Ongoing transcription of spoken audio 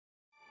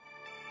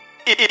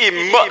It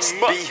must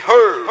be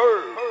heard.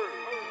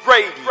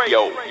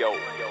 Radio. Turn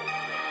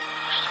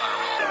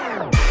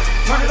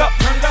it up,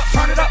 turn it up,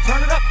 turn it up,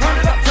 turn it up, turn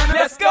it up, turn it up.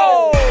 Let's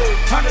go.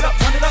 Turn it up,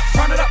 turn it up,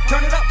 turn it up,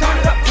 turn it up, turn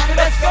it up, turn it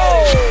up. Let's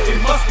go. It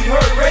must be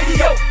heard.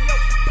 Radio.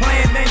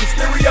 Playing name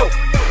stereo.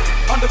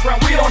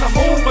 Underground, we on the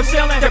moon,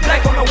 Michelle and they're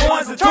black on the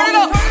ones and twos. Turn it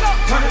up,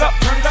 turn it up,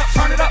 turn it up,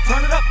 turn it up,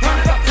 turn it up,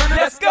 turn it up, turn it up.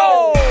 Let's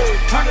go.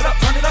 Turn it up,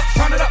 turn it up,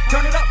 turn it up,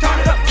 turn it up,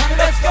 turn it up, turn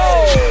it up. Let's go.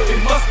 It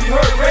must be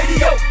heard.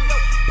 Radio.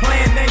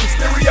 Playing name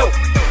stereo.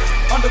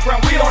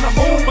 Underground, we on the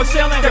moon,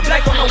 Michelle and they're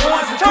black on the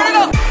ones and twos. Turn it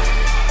up.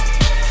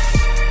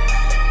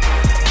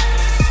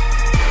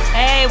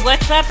 Hey,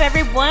 what's up,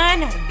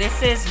 everyone?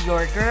 This is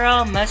your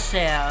girl,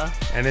 Michelle.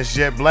 And it's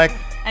Jet Black.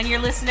 And you're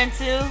listening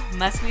to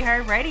Must Be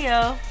Heard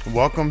Radio.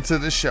 Welcome to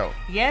the show.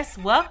 Yes,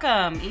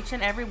 welcome, each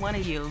and every one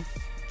of you.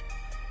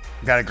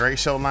 Got a great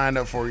show lined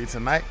up for you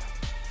tonight.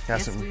 Got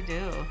yes, some we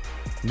do.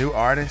 New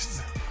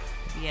artists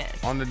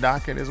yes. on the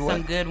docket as well.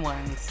 Some good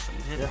ones.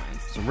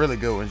 Some really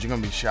good ones. You're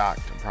going to be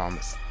shocked, I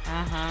promise.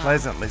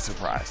 Pleasantly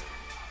surprised.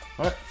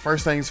 But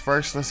first things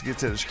first, let's get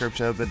to the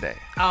scripture of the day.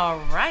 All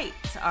right.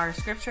 Our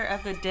scripture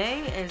of the day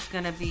is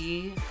going to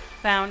be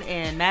found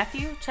in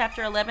Matthew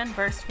chapter 11,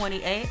 verse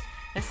 28.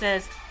 It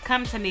says,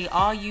 "Come to me,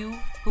 all you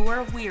who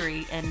are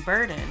weary and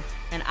burdened,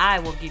 and I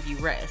will give you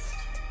rest."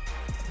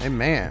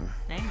 Amen.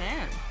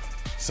 Amen.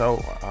 So,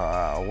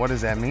 what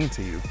does that mean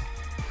to you?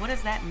 What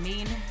does that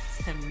mean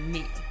to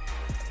me?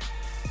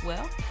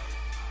 Well,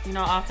 you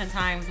know,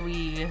 oftentimes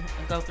we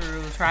go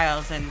through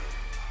trials and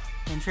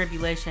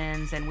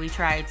tribulations, and we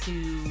try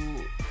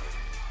to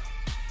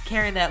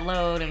carry that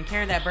load and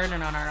carry that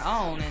burden on our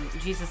own. And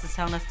Jesus is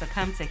telling us to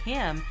come to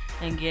Him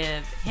and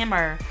give Him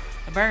our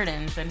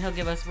burdens, and He'll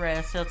give us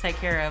rest. He'll take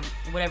care of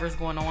whatever's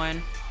going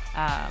on.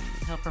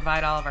 He'll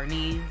provide all of our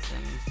needs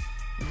and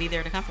be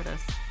there to comfort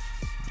us.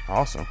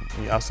 Awesome.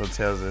 He also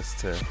tells us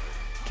to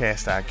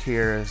cast our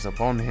cares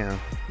upon Him.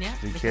 Yeah,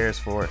 He cares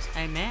for us.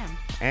 Amen.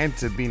 And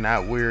to be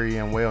not weary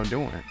and well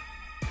doing.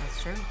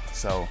 That's true.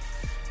 So,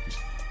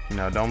 you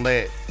know, don't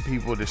let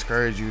people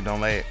discourage you.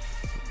 Don't let,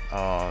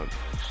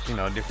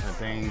 different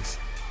things,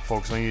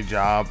 folks on your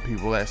job,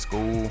 people at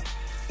school,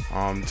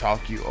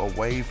 talk you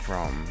away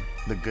from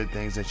the good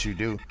things that you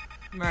do.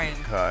 Right.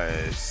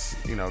 Because,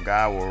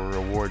 God will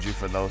reward you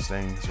for those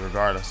things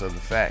regardless of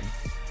the fact.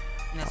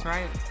 That's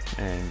right.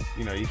 And,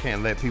 you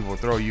can't let people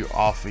throw you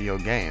off of your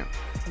game.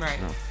 Right.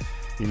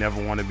 You never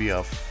want to be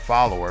a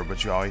follower,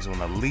 but you always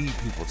want to lead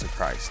people to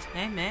Christ.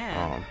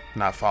 Amen.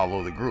 Not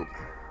follow the group.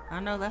 I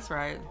know that's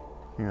right.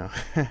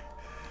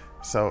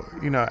 So,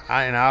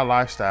 and our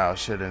lifestyle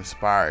should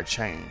inspire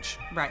change.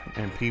 Right.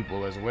 In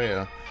people as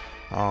well.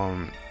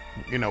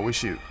 We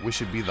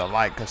should be the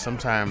light, because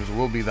sometimes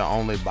we'll be the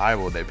only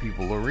Bible that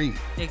people will read.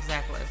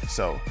 Exactly.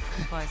 So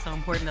that's why it's so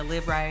important to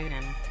live right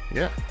and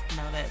know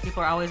that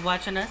people are always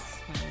watching us.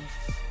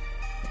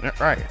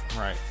 Right.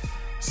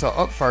 So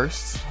up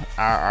first,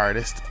 our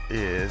artist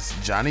is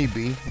Johnny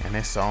B and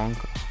his song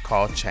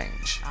called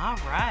Change. All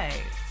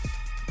right.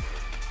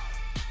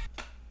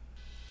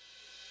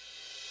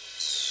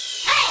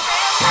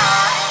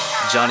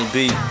 Johnny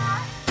B,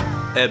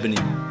 Ebony,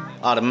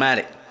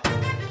 Automatic.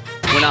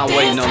 We're not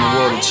waiting on the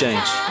world to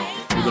change.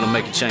 We're gonna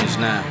make a change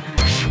now.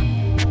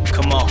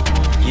 Come on,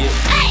 yeah.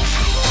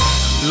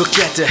 Look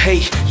at the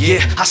hate, yeah,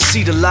 I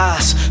see the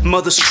lies.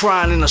 Mothers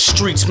crying in the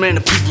streets, man,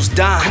 the people's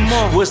dying. Come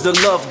on, where's the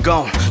love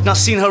gone? Not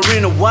seen her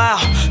in a while.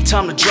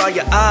 Time to dry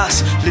your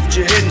eyes, lift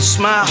your head and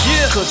smile.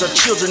 Yeah. Cause our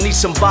children need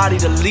somebody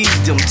to lead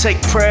them.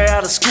 Take prayer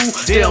out of school,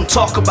 they don't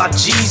talk about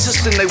Jesus.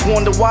 Then they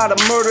wonder why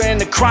the murder and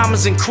the crime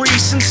is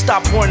increasing.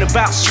 Stop worrying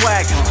about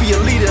swag, be a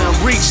leader and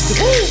reach them.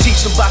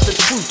 Teach them about the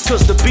truth,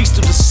 cause the beast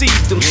will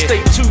deceive them.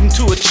 Stay tuned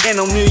to a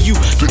channel near you,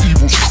 the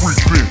evil's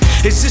creeping.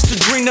 Is this the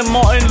dream that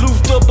Martin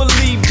Luther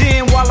believed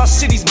in? While our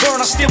cities burn,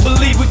 I still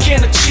believe we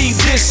can achieve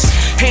this.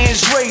 Hands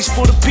raised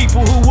for the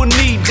people who will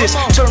need this.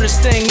 Turn this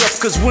thing up,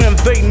 cause we're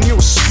invading your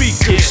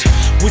speakers.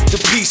 With the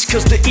beast,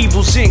 cause the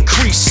evil's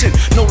increasing.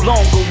 No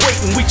longer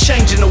waiting, we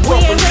changing the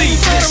world, believe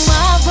this.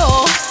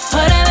 Tomorrow,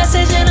 put a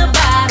message in a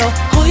bottle.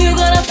 Who you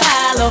gonna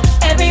follow?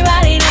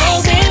 Everybody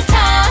knows it's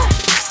time.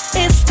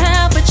 It's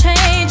time for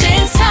change,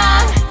 it's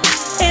time.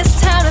 It's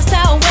time to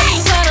start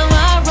waiting for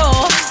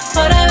tomorrow.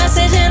 Put a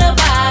message in a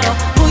bottle.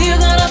 Who you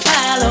gonna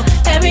follow?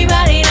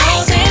 Everybody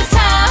knows it's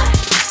time.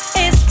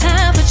 It's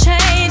time for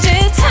change.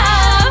 It's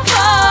time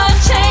for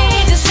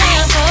change. It's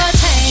time for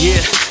change.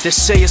 Yeah, they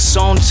say it's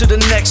on to the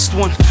next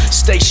one.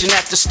 Station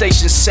after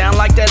station sound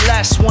like that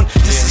last one.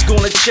 This is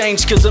gonna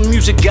change cause the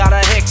music got a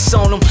hex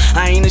on them.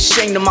 I ain't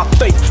ashamed of my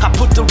faith, I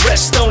put the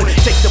rest on it.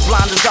 Take the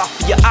blinders off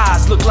of your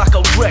eyes, look like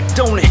a wreck,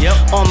 don't it?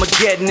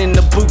 Armageddon in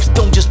the booth,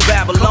 don't just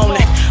babble on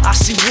it. I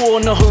see war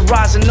on the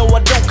horizon, no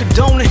I don't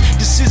condone it.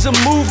 This is a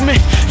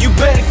movement, you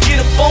better get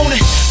up on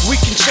it. We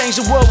can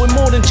change the world with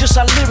more than just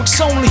our lyrics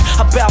only.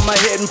 I bow my my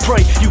head and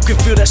pray. You can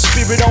feel that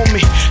spirit on me.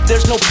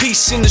 There's no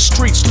peace in the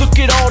streets. Look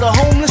at all the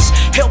homeless,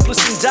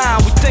 helpless and dying.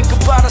 We think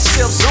about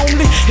ourselves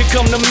only. Here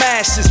come the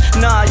masses.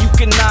 Nah, you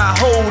cannot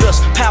hold us.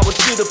 Power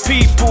to the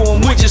people, and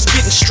we're just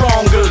getting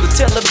stronger. The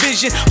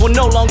television will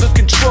no longer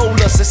control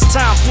us. It's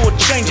time for a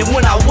change, and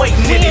we're not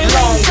waiting any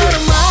longer. For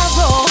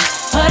tomorrow,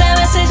 put a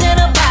message in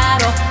a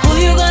bottle.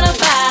 Who you gonna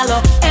follow?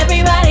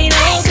 Everybody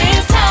knows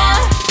it's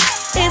time.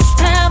 It's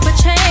time for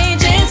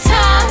change. It's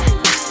time.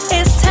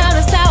 It's time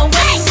to start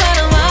waiting for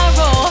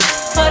tomorrow.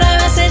 Put a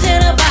message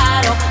in a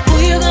bottle.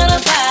 Who you gonna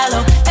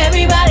follow?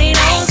 Everybody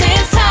knows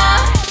it's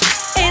time.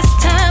 It's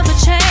time for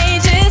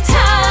change. It's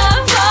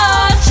time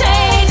for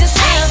change. It's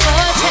time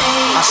for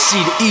change. I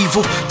see the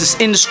evil, this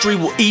industry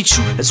will eat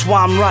you. That's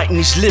why I'm writing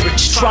these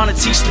lyrics, trying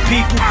to teach the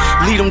people,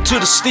 lead them to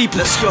the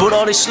steeple. But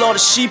all they slaughter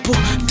sheeple,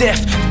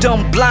 deaf,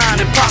 dumb, blind,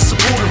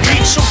 impossible to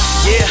reach them.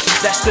 Yeah,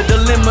 that's the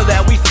dilemma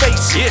that we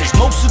face. Cause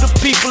most of the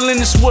people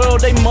in this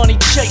world, they money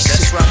chasing.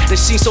 They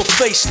seem so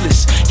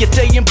faceless, yet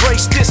they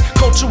embrace this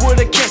culture where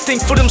they can't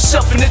think for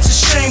themselves, and it's a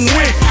shame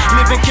we're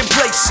living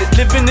complacent,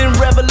 living in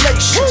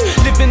revelations,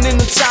 living in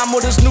a time where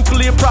there's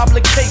nuclear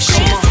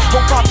provocation.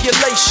 Whole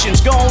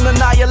populations go on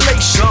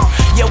annihilation.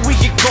 Yeah, we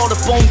get caught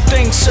up on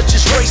things such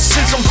as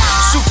racism,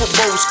 Super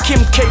Bowls,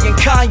 Kim K and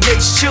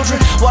Kanye's children,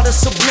 while the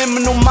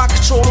subliminal mind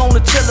control on the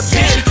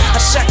television.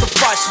 I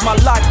sacrificed my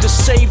life to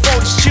save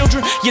all these children.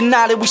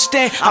 United we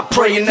stand, I'm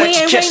praying that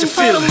you catch the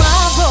feeling.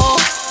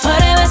 Tomorrow, put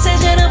a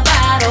message in a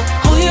bottle.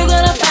 Who you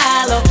gonna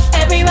follow?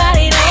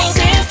 Everybody knows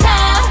it's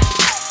time.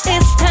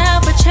 It's time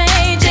for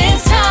change.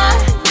 It's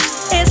time.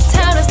 It's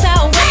time to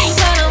start waiting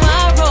for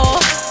tomorrow.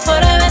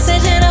 Put a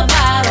message in a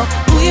bottle.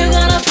 Who you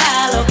gonna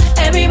follow?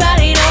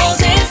 Everybody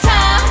knows it's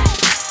time.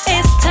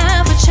 It's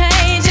time for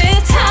change.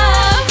 It's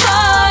time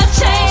for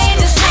change.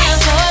 It's time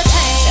for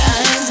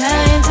change.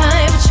 Time for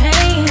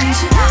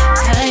change.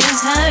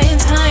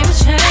 Time for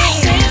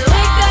change.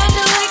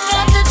 We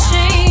got to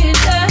change.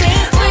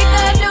 We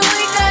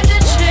got to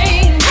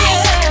change.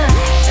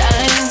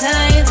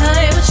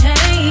 Time for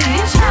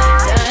change.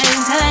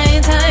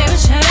 Time for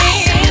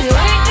change.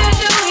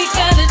 We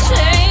got to change. We got to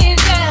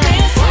change. We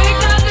ain't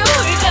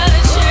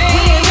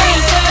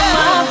waiting for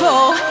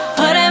tomorrow.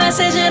 Put a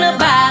message in a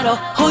bottle.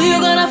 Who you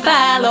gonna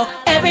follow?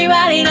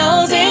 Everybody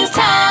knows it's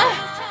time.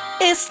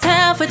 It's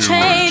time for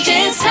change.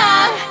 It's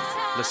time.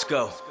 Let's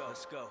go.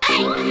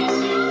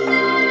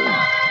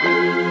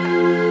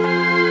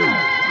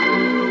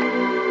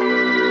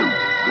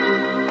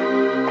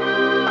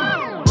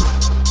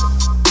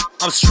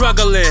 I'm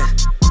struggling.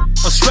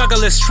 I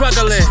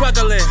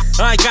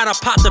ain't got a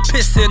pot to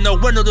piss in, no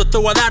window to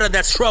throw it out of,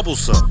 that's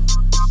troublesome.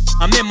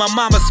 I'm in my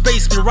mama's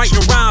basement writing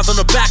rhymes on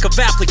the back of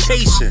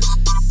applications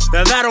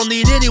that I don't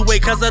need anyway,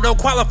 cause I don't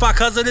qualify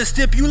cause of the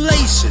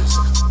stipulations.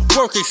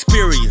 Work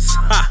experience,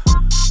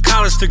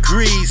 college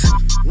degrees.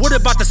 What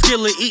about the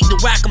skill of eating the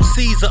whack-em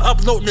seeds or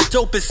uploading the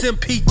dopest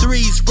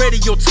MP3s?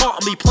 Radio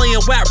taught me playing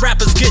whack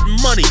rappers getting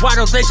money. Why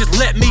don't they just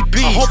let me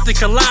be? I hope they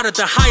collide at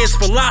the highest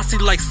velocity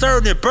like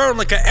CERN and burn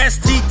like a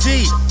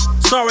STD.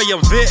 Sorry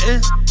I'm venting,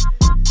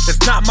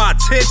 it's not my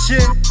intention,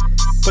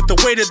 but the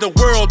weight of the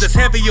world is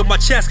heavy on my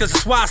chest cause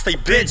it's why I stay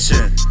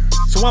benching.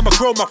 So I'ma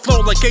grow my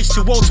flow like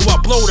H2O till I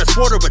blow, that's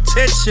water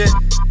retention.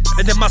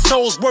 And if my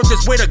soul's worth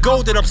its weight of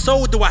gold that I'm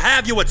sold, do I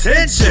have your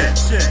attention?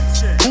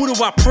 Who do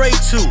I pray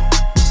to?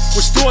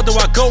 Which door do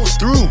I go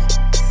through?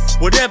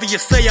 Whatever you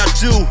say I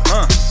do,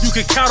 you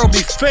can count on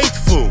me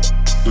faithful.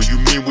 Do you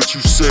mean what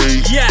you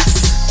say?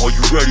 Yes. Are you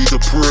ready to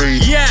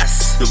pray?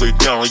 Yes. To lay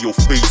down on your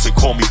face and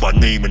call me by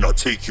name and I'll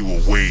take you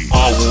away.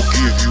 I will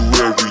give you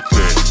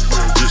everything.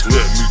 Just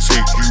let me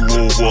take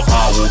you over.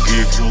 I will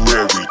give you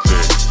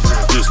everything.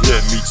 Just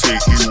let me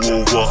take you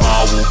over.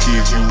 I will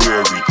give you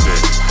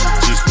everything.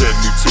 Just let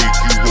me take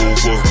you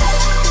over.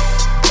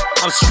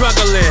 I'm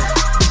struggling.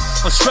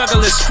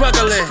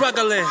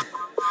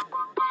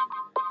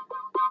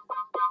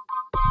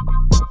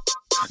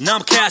 Now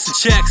I'm cashing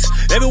checks.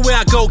 Everywhere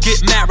I go,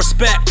 get mad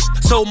respect.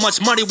 So much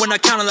money when I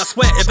count it, I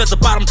sweat. If it's a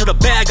bottom to the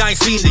bag, I ain't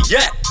seen it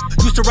yet.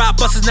 Used to ride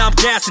buses, now I'm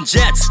gassing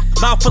jets.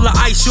 Mouth full of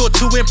ice, sure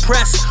to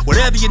impress.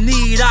 Whatever you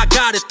need, I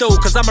got it though.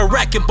 Cause I'm a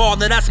wrecking ball,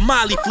 now that's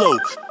Miley flow.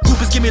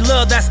 Groupies give me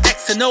love, that's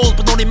X and O's.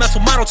 But only mess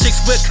with model chicks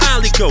where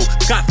Kylie go.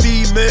 Got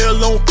female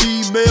on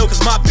female,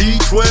 cause my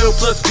B12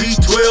 plus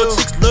B12.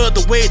 Chicks love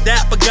the way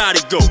that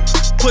Bugatti go.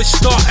 Push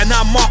start and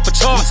I'm off the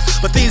charts.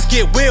 But things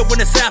get weird when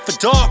it's after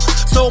dark.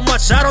 So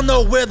much I don't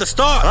know where to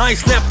start. I ain't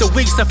slept in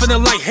weeks, I'm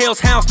feeling like hell's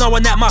hounds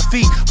gnawing at my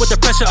feet. With the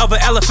pressure of an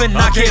elephant,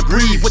 I can't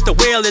breathe. With the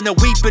wail and the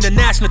weeping and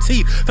gnashing the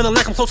teeth. Feeling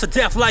like I'm close to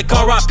death like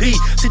R.I.P.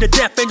 See the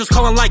death angels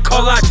calling like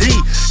Call ID.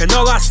 And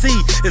all I see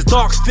is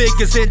dark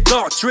figures and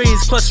dark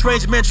dreams. Plus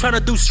strange men trying trying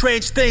to do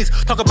strange things.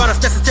 Talk about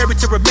it's necessary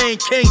to remain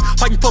king.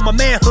 Fighting for my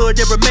manhood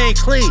and remain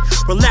clean.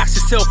 Relax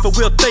yourself and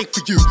we'll think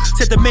for you.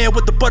 Said the man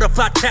with the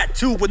butterfly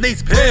tattoo and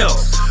these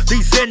pills.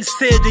 These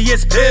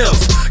insidious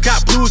pills.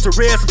 Got blues or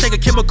reds. I'm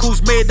taking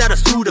chemicals made out of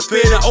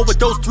Sudafed. I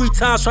overdosed 3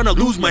 times trying to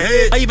lose my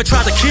head. I even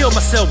tried to kill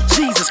myself.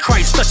 Jesus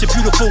Christ, such a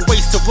beautiful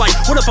waste of life.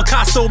 What a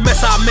Picasso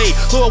mess I made.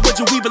 Lord, would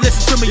you even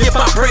listen to me if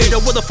I prayed?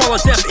 Or will the fall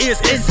of death is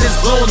incense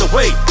blown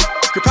away?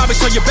 You probably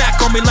turn your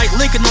back on me like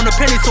Lincoln on a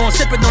penny, so I'm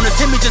sipping on this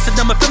Hemi. Just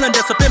another feeling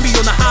that's up in me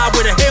on the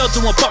highway to hell,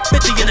 doing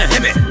 $150 in a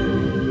Hemi.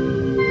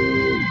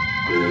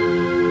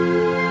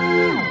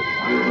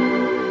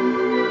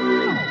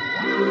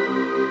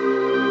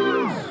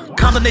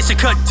 Combination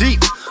cut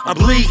deep. I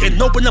bleed and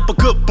open up a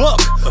good book.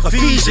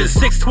 Ephesians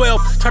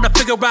 6:12. Trying to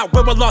figure out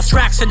where I lost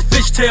tracks in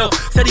Fishtail.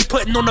 Said he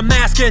putting on a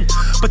mask and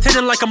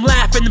pretending like I'm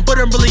laughing, but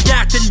I'm really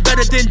acting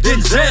better than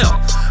Denzel.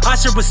 I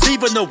should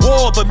receive an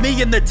award, but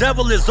me and the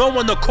devil is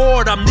on the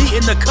cord. I'm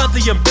needing to cut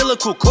the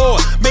umbilical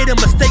cord. Made a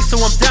mistake,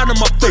 so I'm down on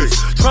my face,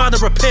 trying to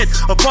repent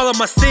of all of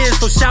my sins.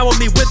 So shower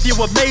me with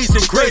your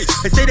amazing grace.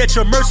 They say that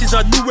your mercies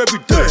are new every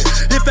day.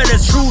 If that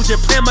is true,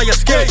 then plan my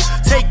escape.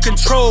 Take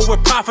control,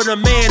 we're profit a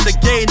man to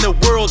gain the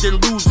world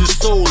and lose his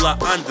soul. I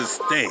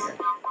understand.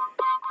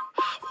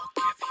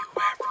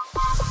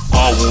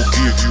 I will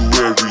give you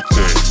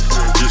everything.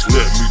 Just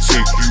let me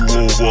take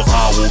you over.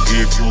 I will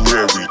give you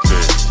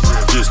everything.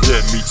 Just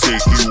let me take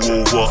you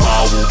over.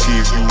 I will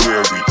give you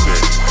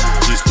everything.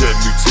 Just let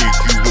me take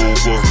you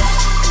over.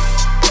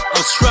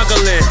 I'm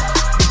struggling.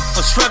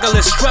 I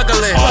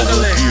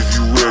will give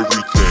you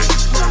everything.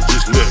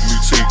 Just let me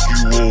take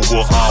you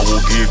over. I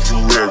will give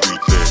you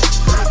everything.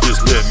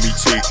 Just let me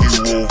take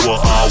you over.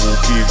 I will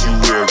give you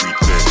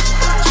everything.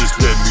 Just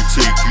let me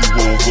take you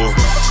over.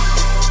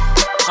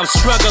 I'm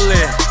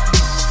struggling.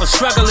 What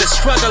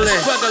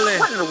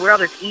in the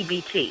world is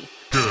EBT?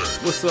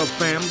 What's up,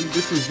 family?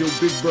 This is your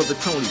big brother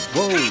Tony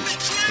Rose,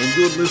 and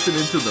you're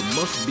listening to the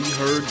Must Be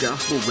Heard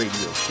Gospel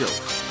Radio Show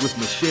with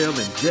Michelle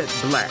and Jet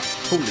Black.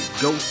 Holy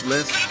Ghost,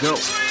 let's go.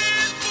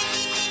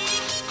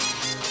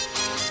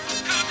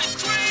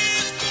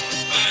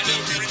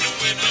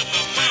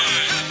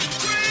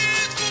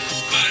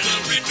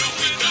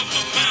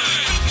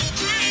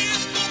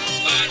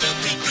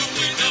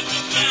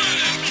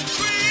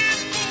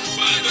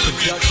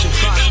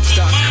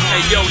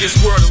 Hey yo, this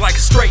world is like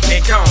a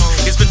straightening comb.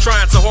 It's been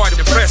trying so hard to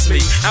impress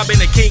me. I've been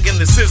a king in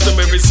the system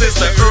ever since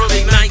the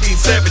early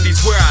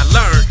 1970s, where I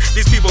learned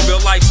these people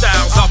build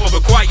lifestyles off of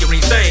acquiring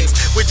things,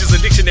 which is a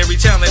dictionary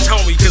challenge,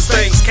 homie, cause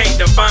things can't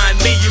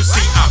define me. You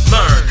see, I've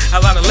learned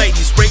a lot of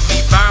ladies break me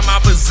by my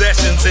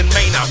possessions and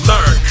may not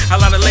learn. A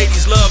lot of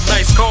ladies love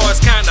nice cars,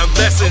 kind of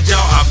lessons,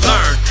 y'all, I've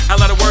learned. A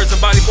lot of words and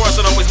body parts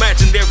don't always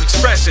matching their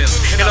expressions,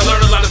 and I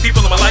learned a lot of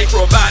people in my life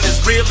are about as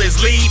real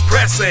as lead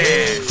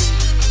presses.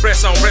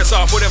 Press on, press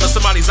off, whatever,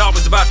 somebody's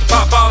always about to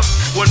pop off.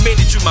 1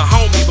 minute you my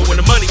homie, but when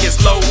the money gets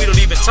low, we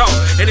don't even talk.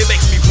 And it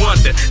makes me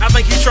wonder, I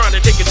think you trying to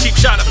take a cheap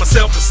shot at my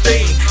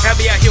self-esteem. Have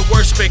me out here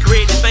worshiping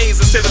creating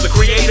things instead of the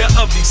creator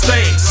of these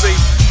things. See,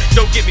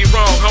 don't get me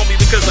wrong, homie,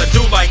 because I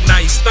do like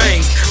nice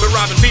things, but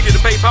robbing Peter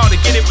to pay Paul to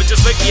get it would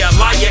just make me a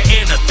liar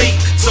and a thief.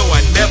 So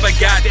I never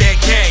got that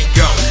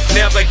Kango,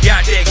 never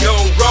got that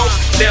gold rope,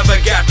 never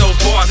got those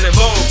bars and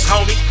vogues,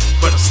 homie,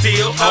 but I'm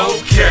still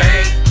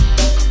okay.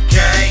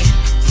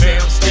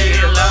 I'm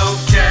still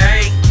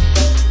okay.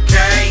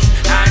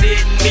 I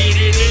didn't need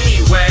it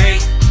anyway.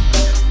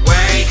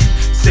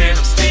 Said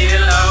I'm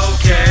still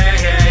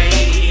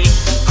okay.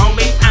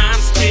 Homie, I'm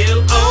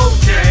still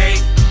okay.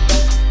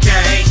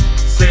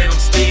 Said I'm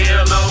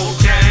still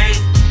okay.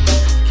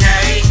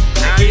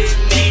 I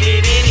didn't need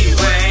it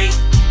anyway.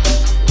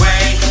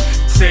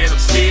 Said I'm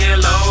still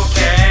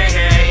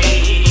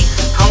okay.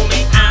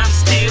 Homie, I'm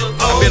still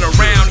okay. I've been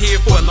around here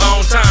for a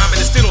long time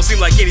and it still don't seem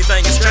like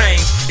anything has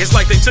changed. It's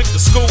like they took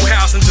the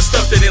schoolhouse and just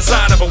stuffed it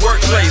inside of a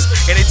workplace.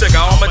 And they took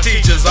all my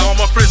teachers, all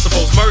my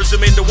principals, merged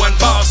them into one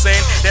boss.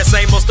 And that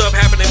same old stuff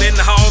happening in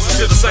the halls is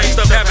still the same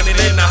stuff happening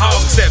in the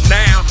halls. Except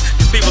now,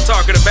 there's people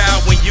talking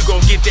about when you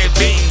gon' get that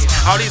beans.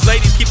 All these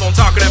ladies keep on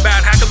talking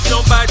about how come you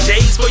don't buy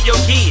J's for your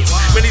kids.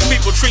 When these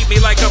people treat me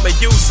like I'm a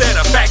use at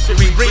a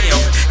factory rim.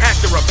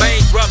 After a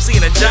bankruptcy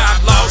and a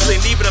job loss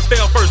and even a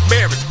failed first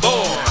marriage,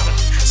 boy.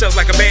 Sounds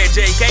like a bad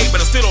JK,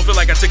 but I still don't feel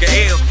like I took an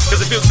L.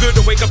 Cause it feels good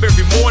to wake up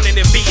every morning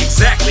and be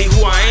exactly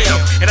who I am.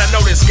 And I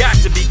know there's got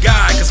to be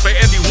God, cause for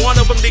every one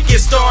of them to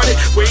get started,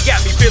 where he got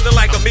me feeling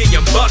like $1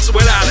 million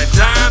without a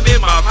dime in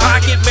my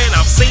pocket. Man,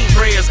 I've seen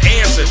prayers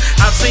answered,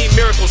 I've seen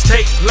miracles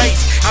take place.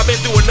 I've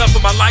been through enough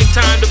in my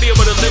lifetime to be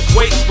able to lift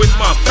weights with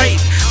my faith.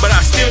 But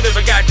I still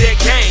never got that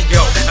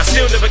Kango, I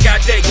still never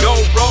got that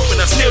gold rope, and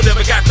I still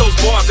never got those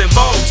bars and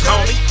vogues,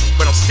 homie.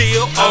 But I'm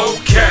still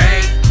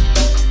okay.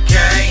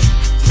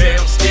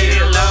 I'm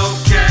still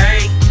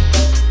okay.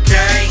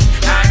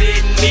 I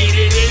didn't need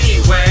it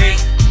anyway.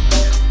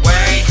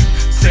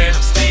 Said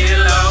I'm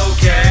still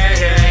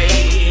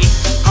okay.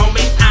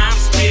 Homie, I'm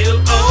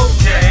still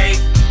okay.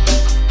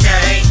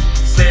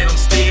 Said I'm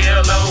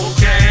still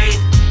okay.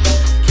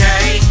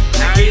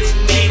 I didn't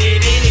need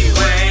it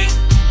anyway.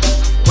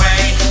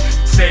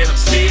 Said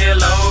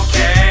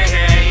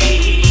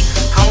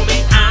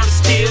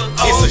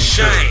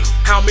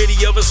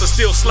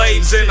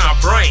waves in our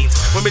brains.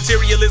 When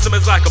materialism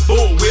is like a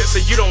bullwhip, so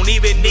you don't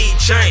even need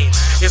change.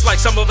 It's like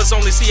some of us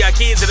only see our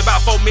kids in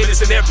about 4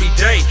 minutes in every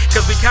day,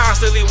 cause we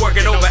constantly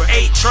working over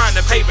 8, trying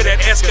to pay for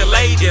that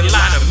Escalade in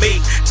line of me.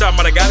 Talking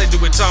about I gotta do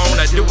it,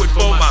 Tone, I do it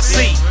for my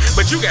seat.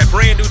 But you got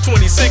brand new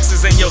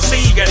 26s in your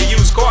seat, you got a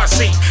used car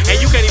seat, and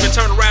you can't even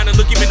turn around and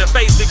look him in the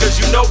face because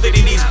you know that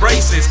he needs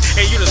braces.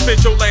 And you done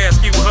spent your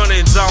last few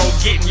hundreds on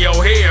getting your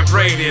hair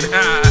braided.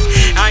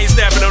 I ain't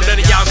snapping on none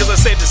of y'all cause I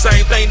said the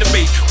same thing to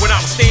me when I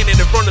was standing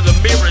in front of the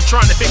mirror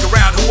trying to figure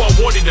out who I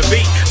wanted to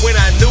be. When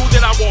I knew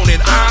that I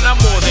wanted honor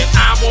more than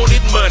I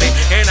wanted money,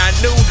 and I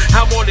knew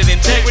I wanted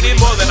integrity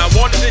more than I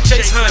wanted to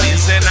chase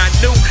honeys, and I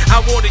knew I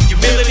wanted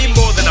humility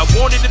more than I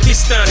wanted to be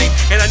stunning,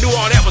 and I knew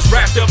all that was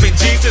wrapped up in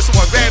Jesus, so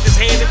I grabbed his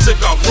hand and took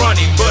off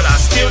running. But I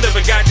still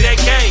never got that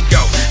gang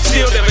go,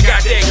 still never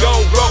got that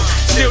gold rope,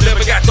 still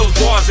never got those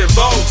bars and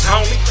vogues,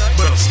 homie.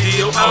 But I'm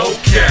still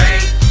okay,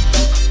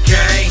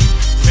 okay,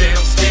 said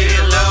I'm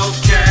still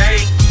okay,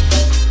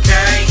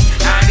 okay.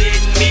 I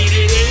didn't need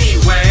it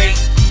anyway,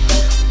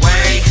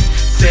 wait,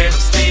 said I'm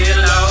still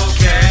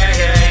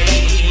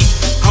okay,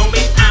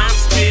 homie, I'm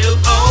still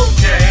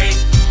okay,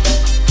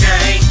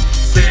 okay,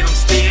 said I'm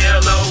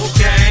still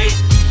okay,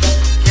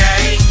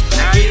 okay.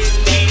 I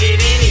didn't need it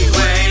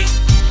anyway,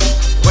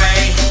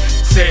 wait,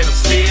 said I'm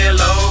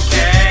still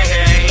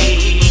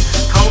okay,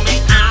 homie,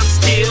 I'm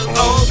still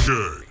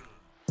okay.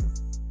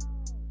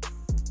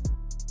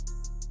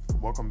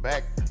 Welcome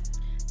back.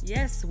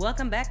 Yes,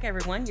 welcome back,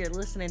 everyone. You're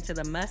listening to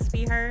the Must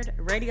Be Heard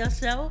radio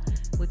show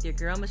with your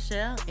girl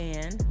Michelle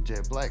and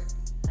Jet Black.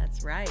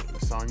 That's right.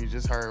 The song you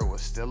just heard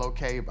was Still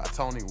Okay by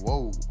Tony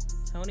Whoa.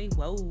 Tony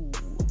Whoa.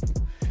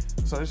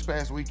 So this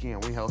past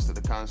weekend, we hosted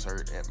a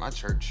concert at my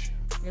church.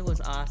 It was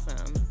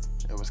awesome.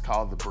 It was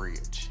called The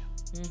Bridge.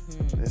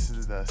 Mm-hmm. This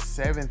is the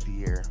 7th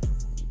year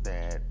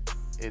that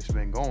it's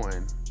been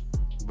going,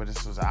 but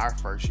this was our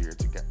first year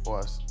together.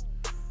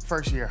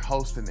 First year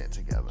hosting it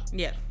together.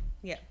 Yeah,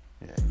 yeah.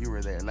 Yeah, you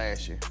were there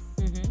last year.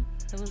 Mm-hmm.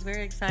 It was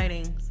very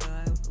exciting. So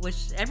I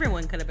wish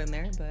everyone could have been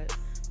there, but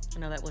I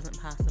know that wasn't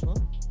possible.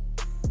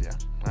 Yeah.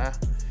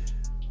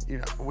 You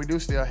know, we do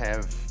still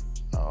have,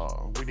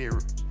 we did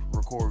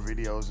record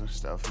videos and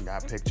stuff and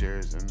got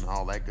pictures and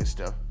all that good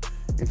stuff.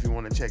 If you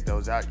want to check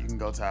those out, you can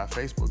go to our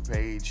Facebook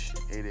page.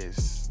 It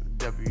is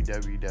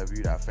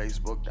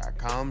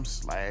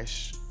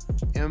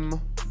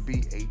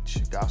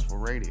www.facebook.com/MBH Gospel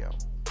Radio.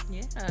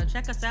 Yeah,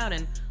 check us out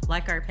and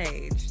like our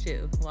page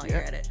too while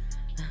you're at it.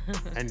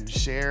 And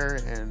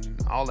share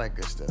and all that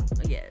good stuff.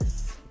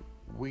 Yes.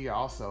 We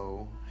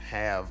also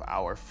have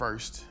our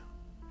first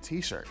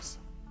t-shirts.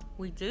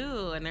 We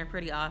do, and they're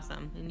pretty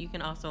awesome. And you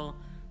can also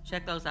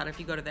check those out. If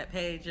you go to that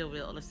page, you'll be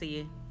able to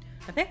see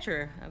a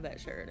picture of that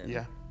shirt.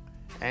 Yeah.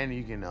 And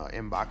you can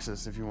inbox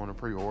us if you want to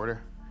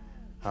pre-order.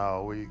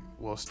 We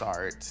will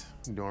start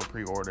doing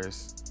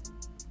pre-orders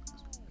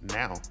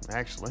now,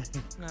 actually.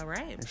 All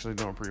right. Actually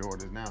doing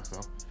pre-orders now,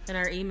 so. And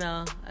our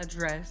email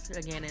address,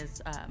 again,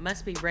 is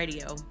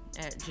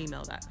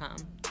mustberadio@gmail.com.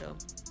 So,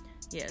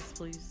 yes,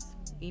 please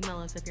email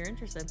us if you're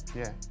interested.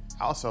 Yeah.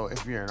 Also,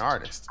 if you're an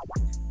artist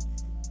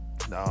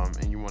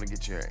and you want to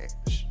get your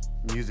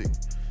music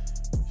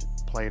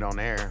played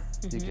on air,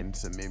 you can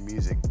submit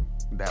music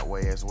that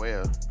way as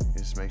well.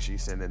 Just make sure you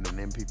send it in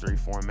an MP3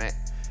 format.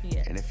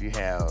 Yeah. And if you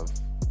have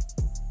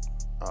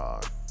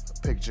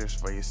pictures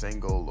for your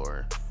single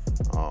or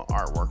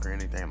artwork or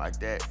anything like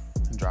that,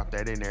 drop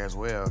that in there as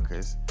well,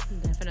 because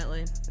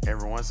definitely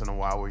every once in a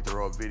while we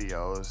throw up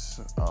videos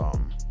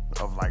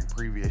of like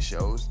previous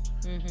shows,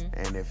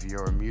 and if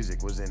your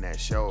music was in that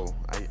show,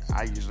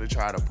 I usually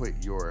try to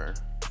put your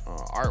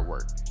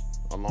artwork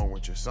along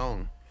with your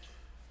song,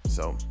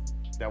 so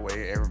that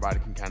way everybody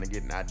can kind of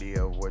get an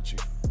idea of what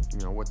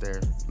what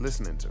they're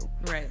listening to,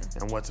 right,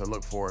 and what to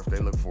look for if they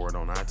look for it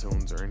on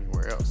iTunes or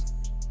anywhere else.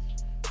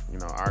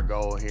 Our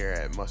goal here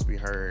at Must Be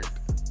Heard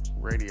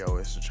Radio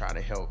is to try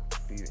to help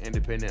these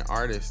independent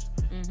artists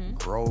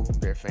grow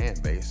their fan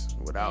base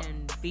without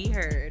and be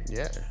heard.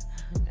 Yeah,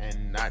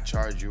 and not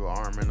charge you an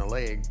arm and a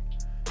leg,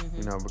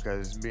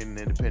 because being an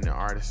independent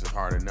artist is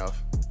hard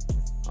enough.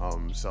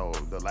 So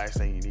the last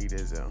thing you need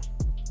is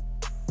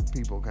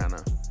people kind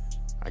of,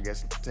 I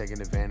guess,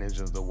 taking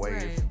advantage of the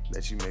wave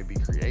that you may be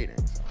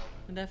creating.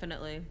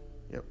 Definitely.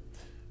 Yep.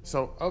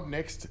 So up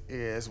next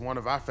is one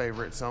of our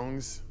favorite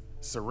songs,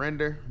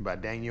 Surrender by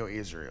Daniel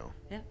Israel.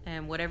 Yep.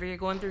 And whatever you're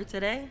going through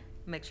today,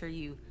 make sure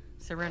you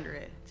surrender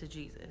it to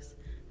Jesus,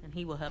 and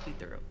He will help you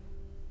through.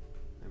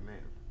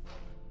 Amen.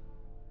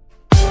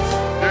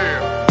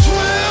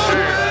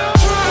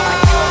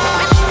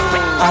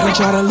 I done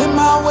tried to live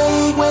my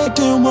way, it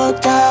didn't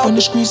work out. When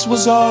the streets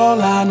was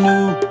all I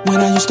knew.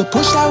 When I used to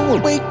push, I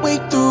would wake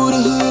through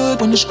the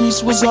hood. When the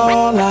streets was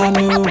all I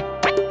knew.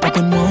 I've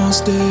been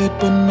once dead,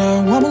 but now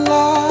I'm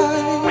alive.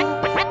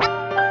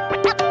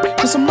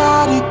 Cause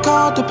somebody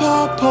called the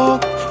po-po,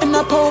 and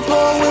that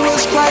po-po, it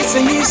was Christ,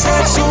 and he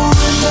said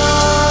surrender.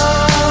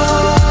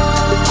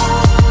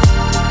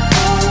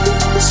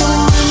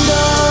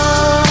 Surrender.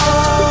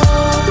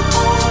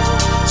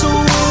 So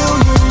will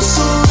you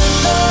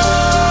surrender?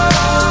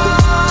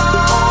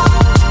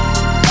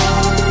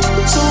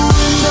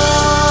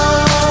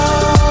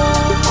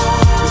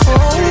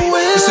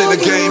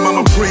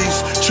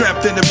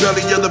 trapped in the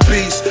belly of the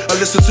beast. I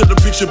listen to the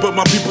preacher, but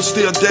my people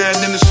still dying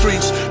in the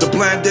streets. The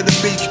blind and the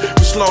meek,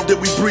 which law did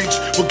we breach?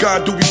 What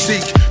God do we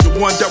seek? The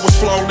one that was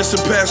flawless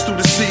and passed through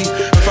the sea.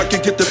 If I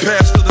can get the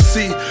past to the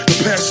sea, the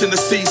passion to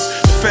cease,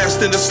 the fast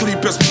and the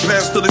sleep as we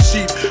pass to the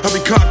sheep. How we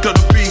conquer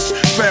the beast,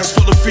 fast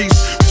for the feast.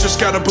 We just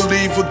gotta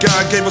believe what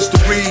God gave us to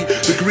read.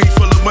 The greed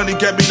full of money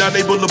got me not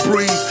able to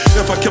breathe.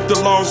 If I kept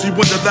the laws, He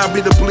wouldn't allow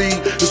me to bleed.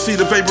 The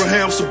seed of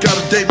Abraham, so God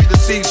ordained me to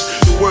teach.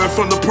 The word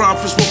from the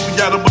prophets woke me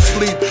out of my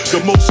sleep. The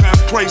Most High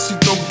Christ, He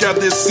don't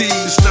got this seed.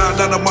 It's not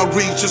out of my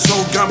reach, His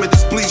whole garment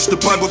is bleached. The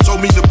Bible told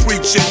me to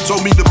preach it,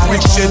 told me to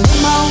preach it.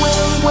 My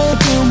way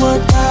didn't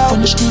work out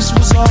when the streets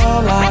was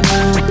all I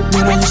knew.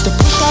 When I used to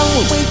push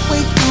out, wait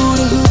through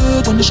the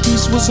hood when the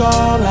streets was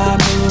all I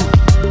knew.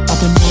 I've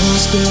been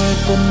once dead,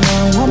 but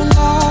now I'm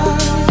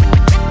alive.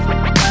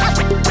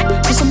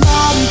 And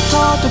somebody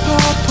called the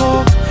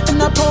purple, and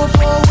that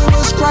purple it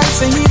was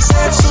Christ, and He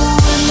said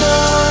surrender,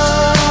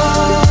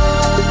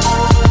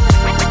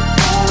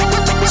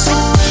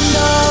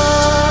 surrender.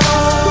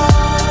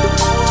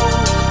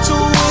 So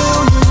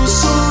will you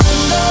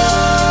surrender?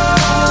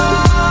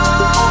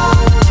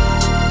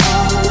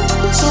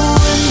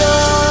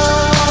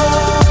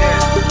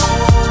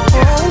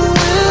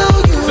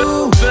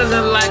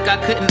 I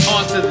couldn't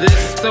alter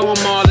this, so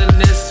I'm all in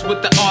this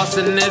with the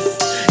awesomeness.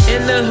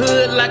 In the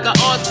hood like an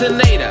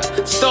alternator,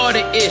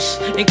 started ish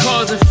and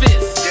causing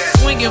fits.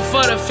 Swinging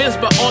for the fence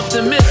but off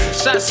the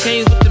miss. Shots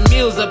came with the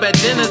meals up at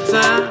dinner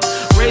time.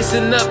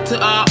 Racing up to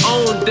our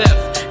own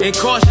death, and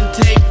caution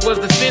tape was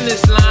the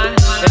finish line.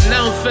 And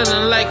now I'm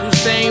feeling like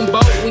Usain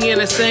Bolt. We in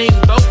the same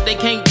boat, they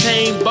can't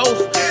tame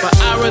both. But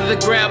I'd rather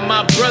grab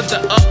my brother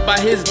up by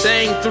his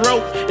dang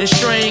throat and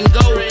strain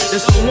gold.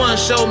 And someone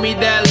showed me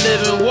that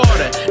living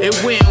water. It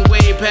went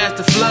way past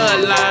the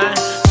flood line.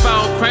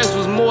 Found Christ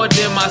was more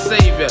than my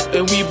savior,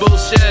 and we both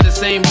share the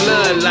same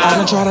bloodline. I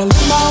done try to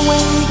live my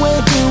way where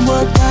it didn't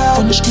work out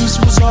when the streets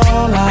was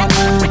all I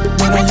knew.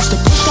 When I used to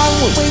push out,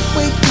 wait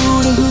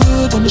through the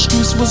hood when the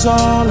streets was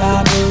all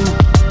I knew.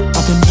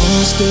 I've been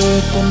once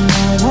dead, but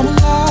now I'm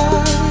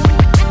alive.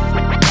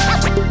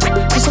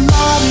 And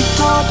somebody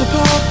called the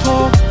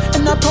purple,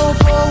 and that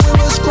purple it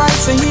was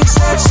Christ, and He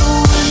said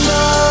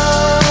surrender,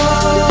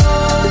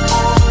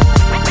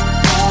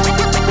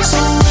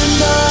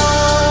 surrender.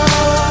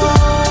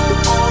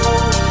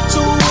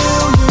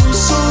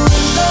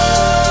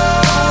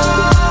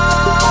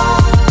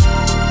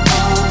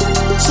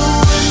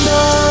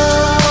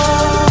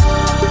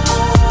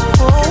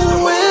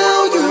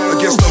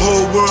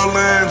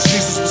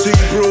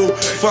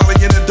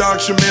 Following the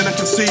doctrine, man, I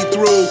can see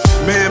through.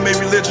 Man-made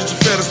religions and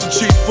fed us the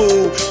cheap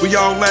food. We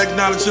all lack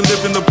knowledge and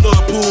live in the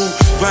blood pool.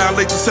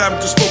 Violate the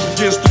Sabbath and spoke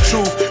against the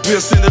truth. We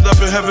ascended up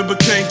in heaven,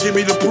 but can't give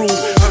me the proof.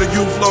 How the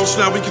youth lost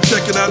now, we can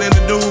check it out in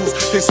the news.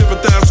 They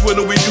sympathize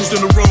with them, we using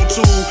the wrong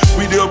tool.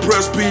 We the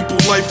oppressed people,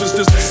 life is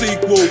just a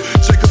sequel.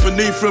 Check up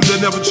beneath from, they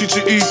never treat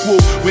you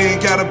equal. We ain't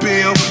gotta be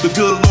Him, the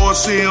good Lord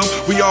see Him.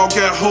 We all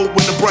got hope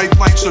when the bright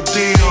lights are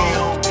dim.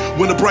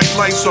 When the bright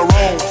lights are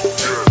off.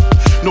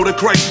 Know that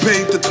Christ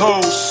paid the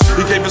cost.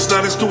 He gave His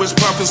knowledge to His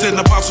prophets and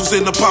apostles,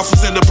 and the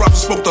apostles and the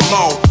prophets spoke the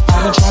law.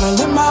 I been trying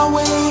to live my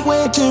way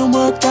where it didn't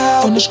work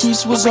out when the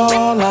streets was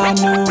all I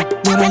knew.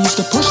 When I used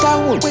to push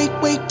out, wait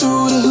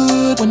through the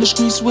hood when the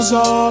streets was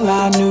all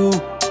I knew.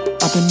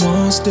 I've been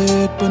once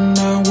dead, but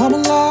now I'm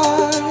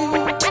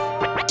alive.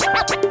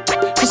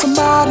 And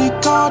somebody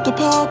called the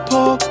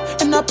purple,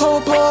 and that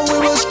purple it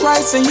was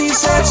Christ, and He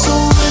said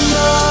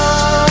surrender,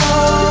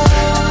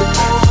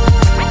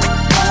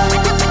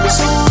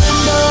 surrender.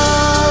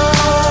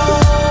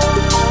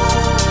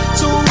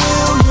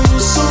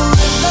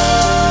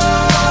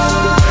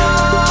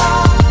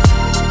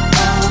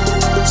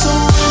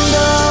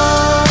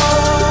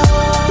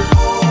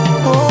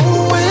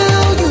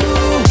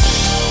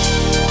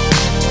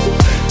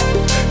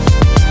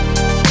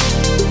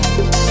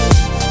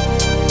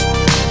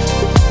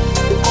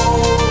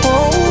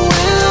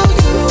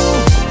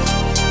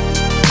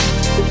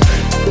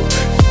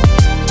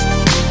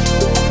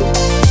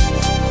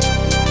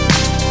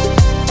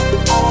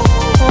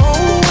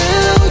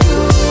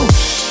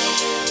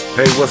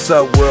 Hey, what's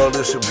up, world?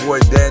 It's your boy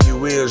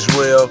Daniel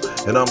Israel,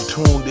 and I'm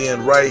tuned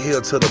in right here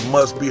to the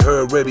Must Be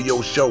Heard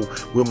radio show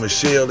with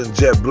Michelle and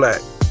Jet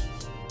Black.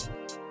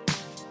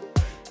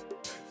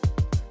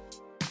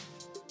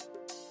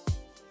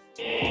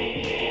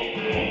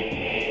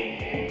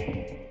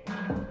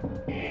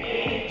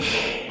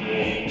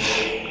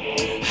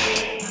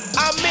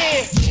 I'm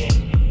in.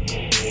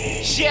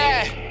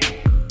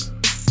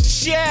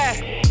 Yeah.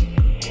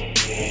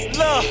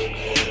 Look,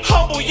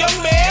 humble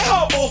young man,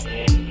 humble.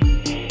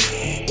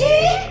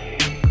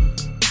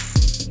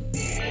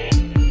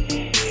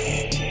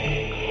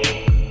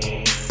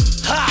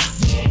 Ha!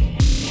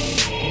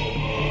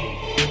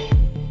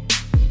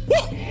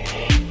 Woo!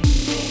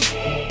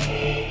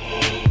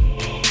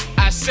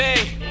 I say,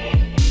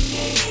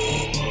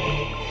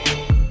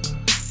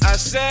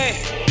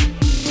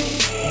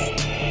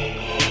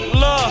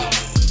 look,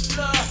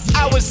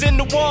 I was was in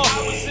the war.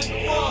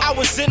 I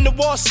was in the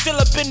war, still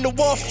up in the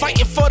war,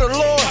 fighting for the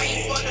Lord.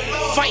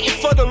 Fighting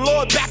for the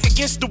Lord, back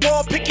against the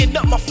wall, picking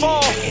up my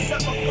fall.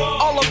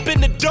 All up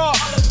in the dark,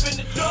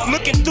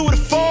 looking through the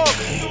fog.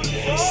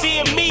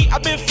 Seeing me,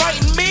 I've been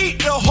fighting me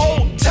the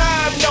whole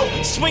time,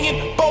 no.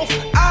 Swinging both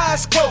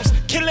eyes closed,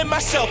 killing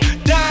myself,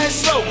 dying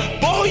slow.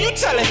 Boy, who you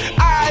telling?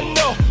 I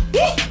know.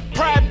 Woo!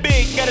 Pride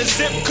big, got a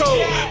zip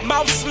code.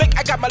 Mouth slick,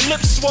 I got my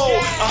lips swole.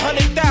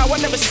 100,000, I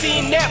never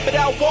seen that, but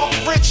I walk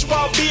rich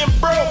while being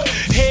broke.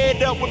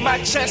 Head up with my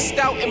chest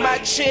out and my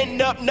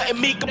chin up, nothing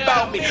meek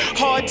about me.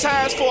 Hard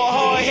times for a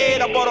hard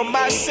head, I bought on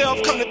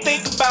myself, come to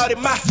think about it.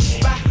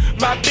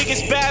 My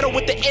biggest battle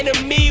with the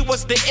enemy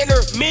was the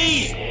inner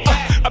me.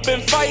 I've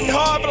been fighting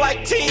hard for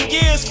like 10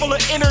 years, full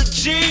of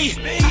energy.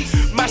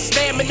 My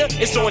stamina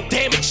is on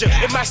damage.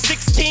 In my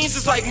 16s,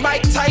 it's like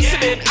Mike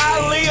Tyson and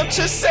Ali. I'm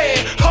just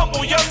saying,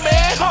 humble young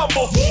man,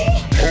 humble.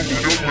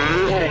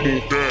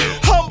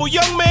 Humble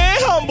young man,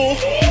 humble.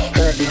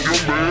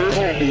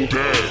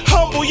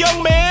 Humble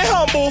young man,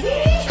 humble.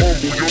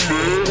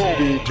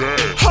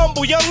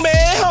 Humble young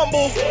man,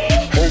 humble.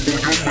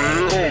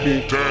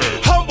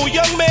 Humble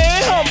young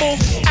man, humble.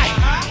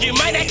 You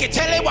might not can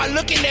tell it while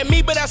looking at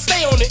me, but I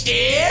stay on the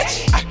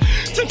edge.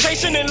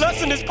 Temptation and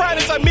lust and this pride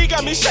inside me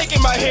got me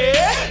shaking my head.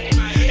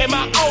 And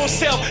my own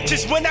self,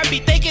 just when I be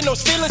thinking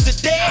those feelings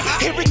are dead.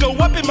 Here we go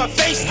up in my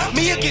face,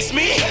 me against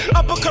me,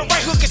 uppercut,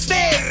 right hook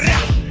instead.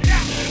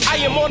 I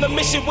am on a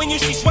mission. When you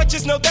see sweat,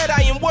 just know that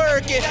I am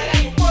working.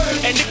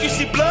 And if you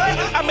see blood,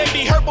 I may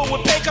be hurt, but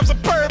with pain comes a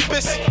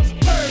purpose.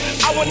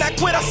 I will not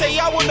quit, I say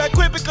I will not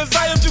quit because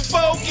I am too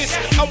focused.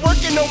 I'm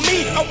working on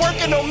me, I'm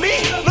working on me.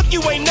 Look,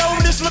 you ain't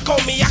noticed, look on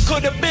me. I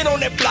could have been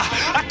on that block,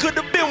 I could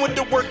have been with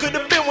the work, could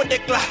have been with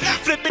that glock.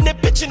 Flipping and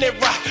pitching that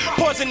rock,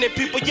 poisoning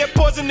people, yeah,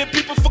 poisoning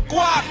people for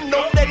guap.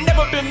 No, that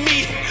never been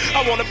me.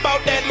 I want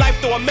about that life,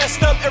 though I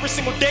messed up every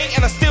single day,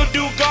 and I still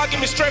do. God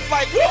give me strength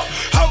like, woo,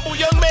 humble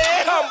young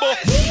man, humble.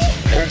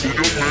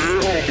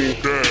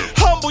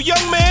 Humble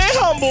young man,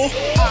 humble.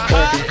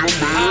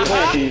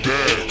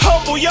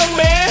 Humble young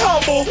man,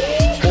 humble.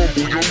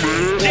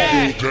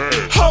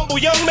 Humble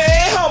young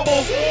man,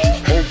 humble.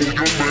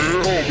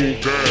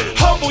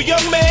 Humble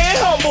young man,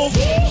 humble.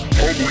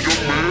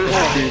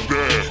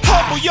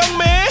 Humble young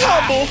man,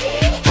 humble.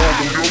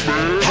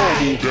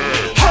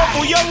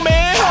 Humble young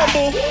man,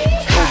 humble.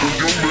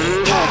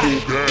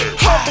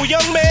 Humble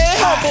young man,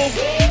 humble.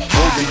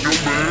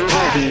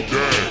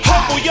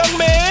 Humble young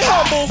man,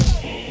 humble.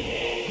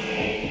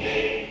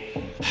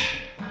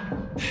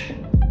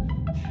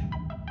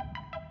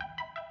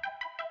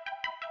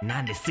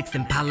 96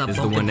 Impala. This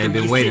is the one they've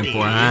been waiting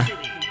for, huh?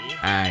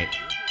 Alright.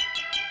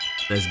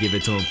 Let's give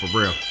it to him for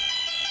real.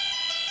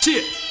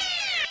 Cheer!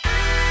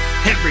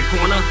 Every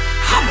corner,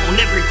 I'm on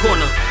every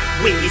corner.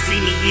 When you see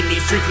me in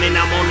these streets, man,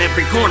 I'm on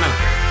every corner.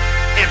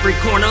 Every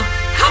corner,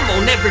 I'm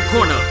on every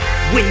corner.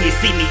 When you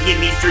see me in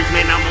these streets,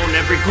 man, I'm on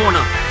every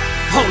corner.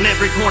 On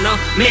every corner,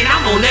 man,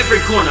 I'm on every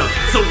corner.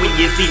 So when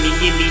you see me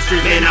in these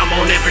streets, man, I'm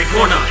on every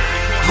corner.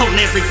 On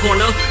every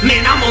corner,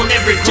 man, I'm on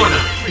every corner.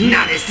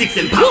 96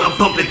 Impala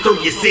bumping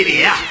through your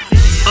city,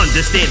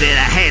 Understand that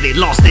I had it,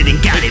 lost it, and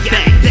got it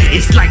back.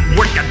 It's like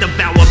work, I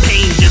devour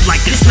pain just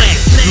like a snack.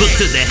 Look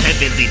to the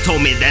heavens, he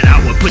told me that I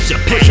would push a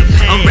pack.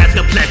 Unwrap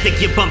the plastic,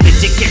 you bump it,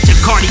 you catch a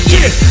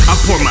cardiac. I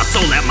pour my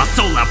soul out,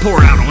 I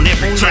pour out on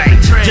every track.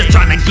 Just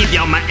trying to give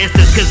y'all my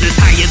essence, cause it's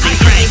higher than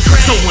crack.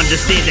 So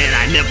understand that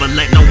I never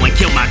let no one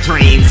kill my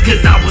dreams,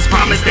 cause I was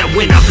promised that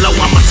when I blow,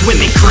 I'm a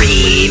swimming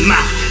cream.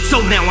 So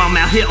now I'm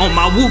out here on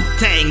my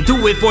Wu-Tang. Do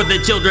it for the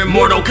children,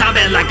 Mortal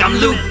Kombat like I'm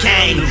Liu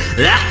Kang.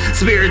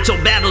 Spiritual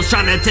battles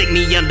trying to take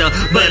me under,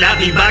 but I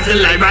be boxing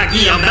like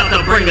Rocky, I'm about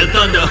to bring a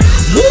thunder.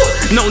 Woo!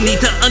 No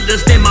need to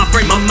understand my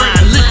frame of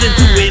mind. Listen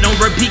to it on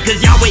repeat, cause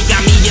Yahweh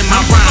got me in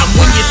my rhyme.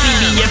 When you see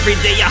me every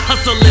day, I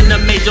hustle in a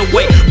major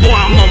way. Boy,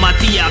 I'm on my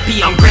TIP,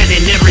 I'm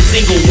grinding every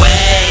single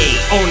way.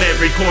 On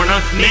every corner,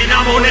 man,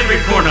 I'm on every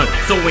corner.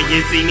 So when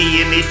you see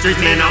me in these streets,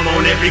 man, I'm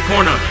on every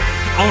corner.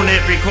 On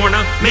every corner,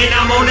 man,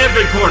 I'm on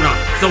every corner.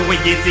 So when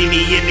you see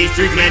me in these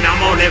streets, man,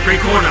 I'm on every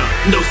corner.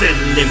 No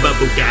settling, but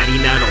Bugatti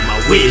not on my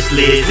wish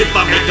list. If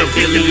I make a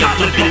Billy, I'm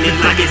flipping it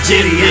like a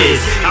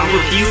gymnast. I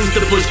refuse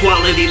to push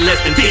quality less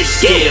than fish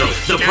scale.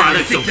 The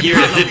product of years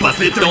if I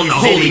sipped on the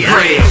holy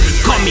grail.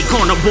 Call me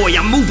corner boy,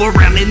 I move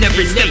around in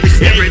every state.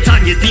 Every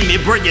time you see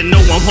me, bro, you know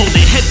I'm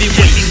holding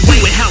heavyweight. Do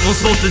it how I'm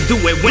supposed to do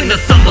it, winter,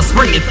 summer,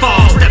 spring, and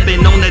fall.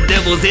 Stepping on the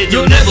devil's head,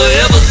 you'll never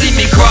ever see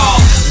me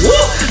crawl. Woo!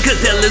 Cause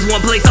hell is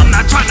one place I'm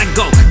not trying to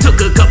go. Took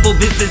a couple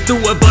visits through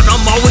it, but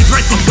I'm always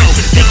ready to go.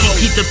 They can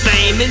keep the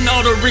fame and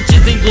all the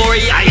riches and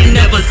glory. I ain't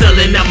never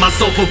selling out my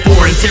soul for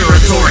foreign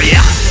territory.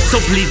 So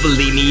please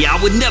believe me, I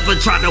would never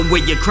try to wear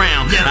your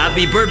crown. I'd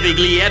be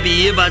perfectly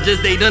happy if I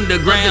just stayed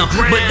underground.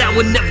 But that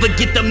would never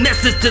get the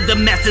message to the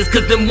masses,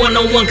 cause them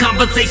one-on-one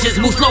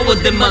conversations move slower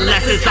than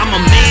molasses. I'm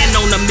a man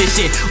on a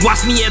mission,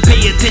 watch me and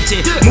pay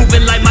attention.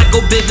 Moving like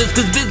Michael Bivins,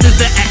 cause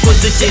business the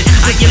acquisition.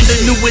 I am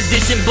the new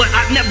edition, but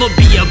I'd never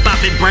be a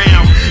Bobby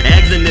Brown.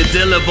 Asking the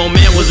telephone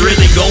man was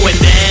really going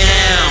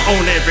down.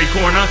 On every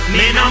corner, man,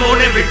 man, I'm on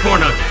every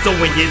corner. So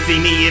when you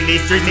see me in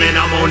these streets, man,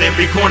 I'm on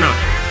every corner.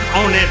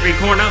 On every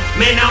corner,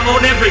 man, I'm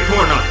on every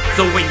corner.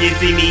 So when you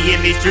see me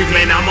in these streets,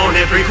 man, I'm on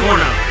every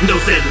corner.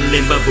 No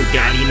settling, but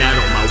Bugatti not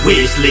on my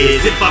wish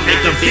list. If I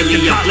make a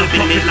Billy, I'm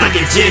flipping it like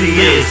a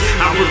gymnast.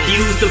 I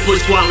refuse to push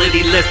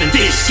quality less than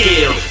fish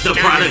scale. The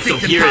product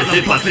of yours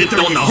if I sipped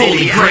on the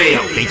holy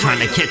grail. They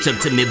trying to catch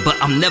up to me, but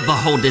I'm never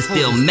holding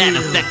still.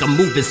 Matter of fact, I'm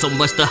moving so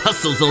much, the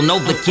hustle's on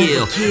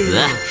overkill.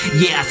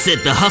 Yeah, I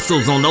said the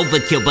hustle's on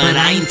overkill, but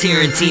I ain't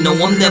Tarantino,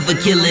 I'm never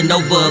killing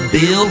over a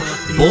bill.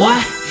 Boy,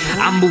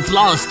 I move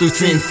flawless through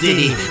Sin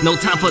City. No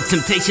time for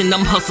temptation,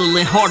 I'm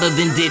hustling harder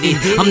than Diddy.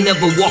 I'm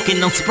never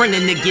walking, I'm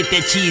sprinting to get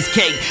that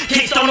cheesecake.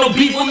 Can't start no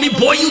beef with me,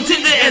 boy, you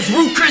tender as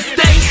Ruth Chris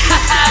steak.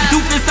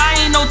 Doofus,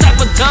 I ain't no type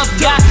of tough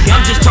guy.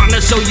 I'm just trying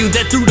to show you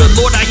that through the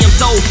Lord I am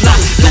so fly.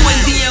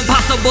 Doing the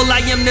impossible,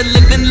 I am the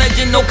living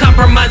legend. No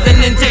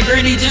compromising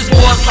integrity, just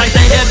for a slice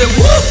of heaven.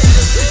 Woo!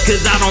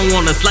 Cause I don't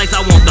want a slice,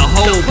 I want the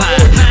whole pie.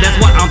 That's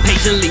why I'm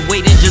patiently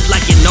waiting just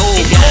like an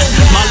old guy.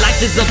 My life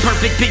is a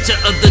perfect picture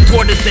of the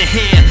tortoise and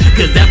hare.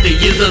 Cause after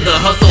years of the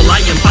hustle, I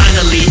am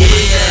finally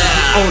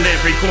here. On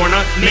every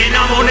corner, man,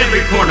 I'm on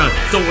every corner.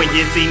 So when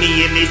you see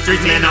me in these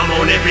streets, man, I'm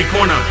on every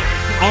corner.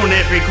 On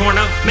every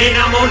corner, man,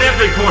 I'm on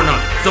every corner.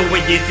 So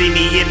when you see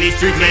me in these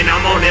streets, man,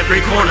 I'm on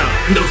every corner.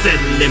 No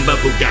settling, but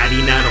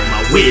Bugatti not on my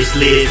wish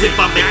list. If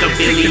I make a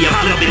Billy, I'm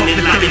flipping it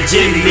like a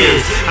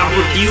gymnast. I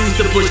refuse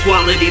to push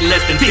quality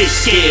less than fish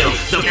scale.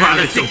 The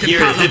product of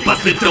yours if I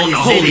sipped on the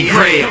holy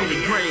grail.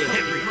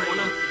 Every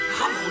corner,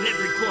 I'm on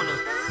every corner.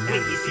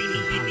 When you see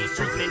me in these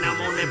streets, man, I'm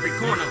on every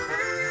corner.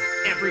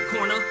 Every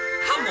corner,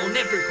 I'm on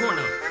every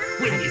corner.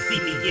 When you see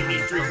me in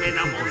these streets, man,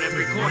 I'm on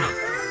every corner.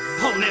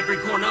 On every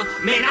corner,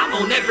 man, I'm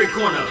on every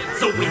corner.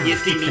 So when you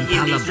see me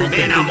in these streets,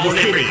 man, I'm on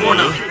every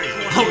corner.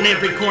 On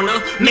every corner,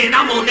 man,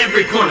 I'm on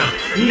every corner.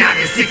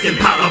 96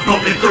 Impala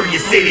bumping through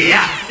your city.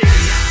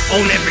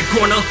 On every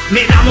corner,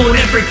 man, I'm on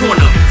every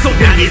corner. So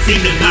when you see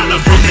me in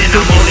these streets, man,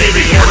 I'm on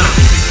every corner.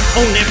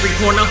 On every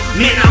corner,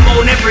 man, I'm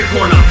on every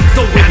corner.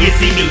 So when you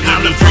see me in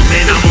these streets,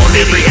 man, I'm on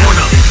every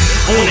corner.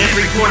 On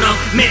every corner,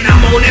 man,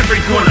 I'm on every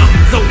corner.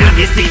 So when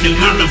you see me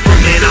in these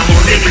streets, man, I'm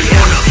on every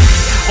corner.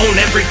 On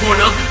every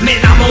corner,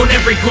 man, I'm on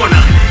every corner.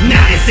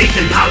 96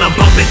 Impala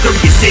bumping through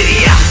your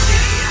city.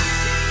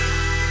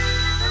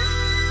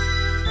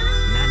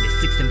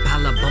 96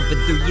 Impala bumping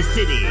through your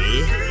city.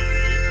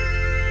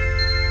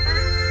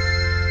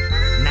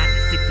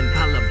 96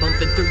 Impala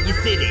bumping through your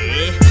city.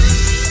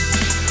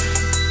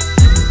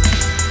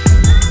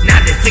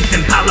 96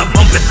 Impala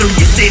bumping through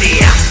your city.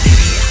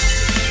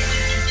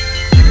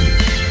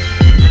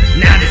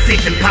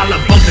 96 Impala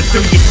bumping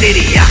through your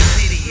city.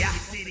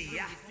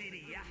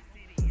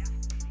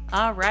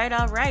 All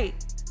right.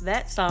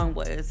 That song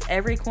was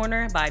Every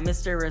Corner by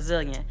Mr.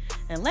 Resilient.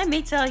 And let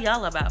me tell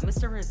y'all about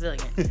Mr.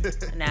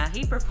 Resilient. Now,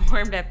 he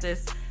performed at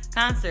this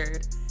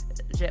concert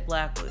Jet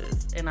Black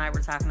and I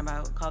were talking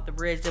about, called The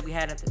Bridge, that we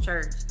had at the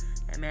church.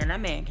 And man, that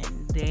man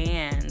can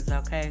dance,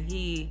 okay?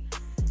 He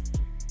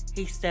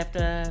stepped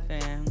up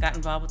and got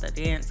involved with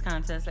the dance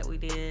contest that we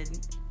did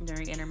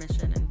during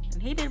intermission,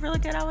 and he did really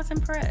good. I was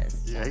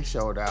impressed. Yeah, he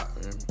showed out,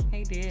 man.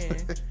 He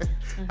did.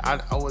 I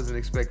wasn't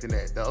expecting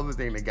that. The other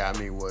thing that got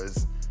me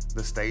was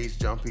the stage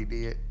jump he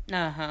did.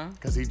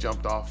 Because he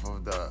jumped off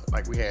of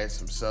we had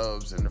some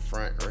subs in the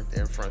front, right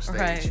there in front stage.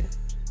 Right.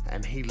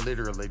 And he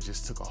literally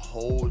just took a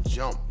whole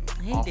jump.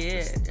 He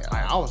did.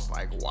 I was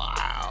like,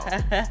 wow.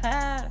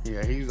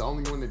 Yeah, he's the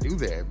only one to do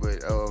that.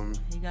 But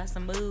he got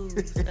some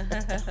moves.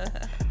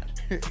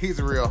 He's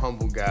a real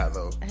humble guy,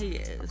 though. He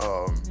is.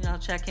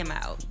 Check him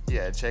out.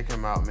 Yeah, check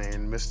him out,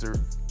 man. Mr.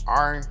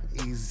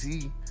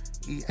 Rezealient.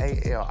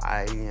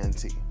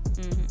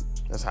 Mm-hmm.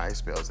 That's how he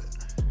spells it.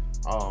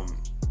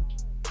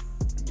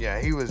 Yeah,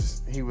 he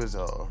was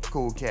a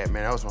cool cat,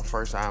 man. That was our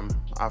first time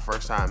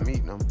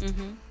meeting him.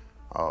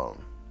 Mm-hmm.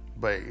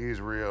 But he's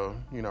real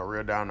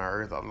down to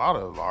earth. A lot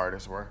of the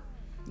artists were.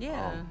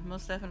 Yeah,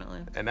 most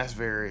definitely. And that's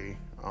very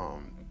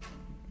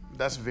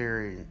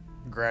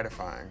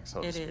gratifying.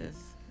 So it is.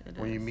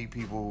 When you meet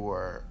people who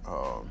are,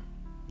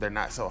 they're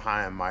not so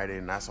high and mighty,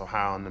 not so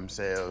high on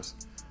themselves.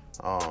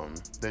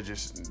 They're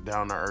just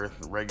down to earth,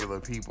 regular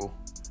people.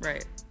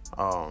 Right.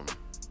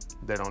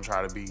 They don't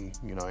try to be,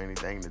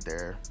 anything that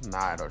they're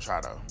not, or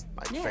try to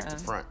fake the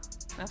front.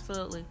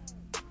 Absolutely.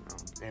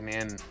 And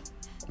then,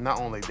 not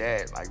only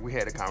that, we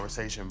had a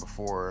conversation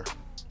before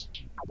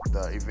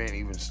the event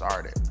even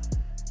started,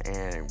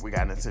 and we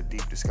got into a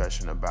deep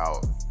discussion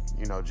about,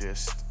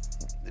 just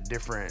the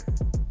different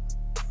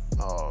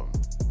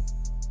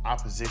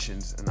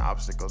oppositions and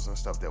obstacles and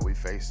stuff that we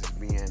face as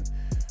being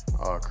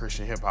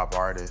Christian hip hop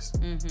artists,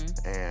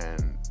 mm-hmm.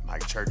 and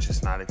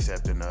churches not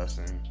accepting us,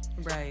 and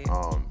right.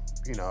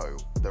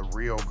 The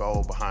real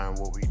goal behind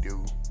what we do,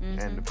 mm-hmm.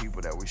 and the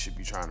people that we should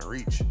be trying to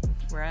reach.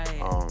 Right.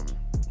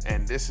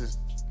 And this is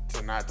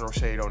to not throw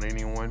shade on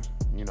anyone.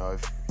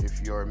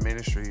 If your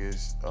ministry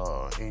is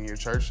in your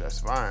church, that's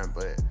fine,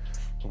 but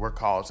we're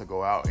called to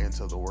go out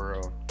into the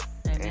world.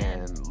 Amen.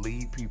 And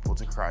lead people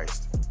to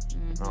Christ.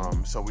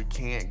 Mm-hmm. So we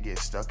can't get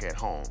stuck at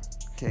home.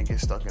 can't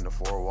get stuck in the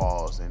four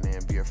walls and then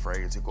be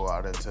afraid to go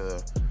out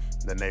into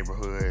the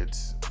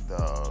neighborhoods,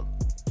 the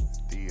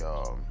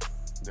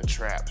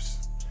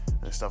traps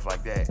and stuff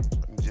like that,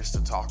 just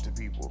to talk to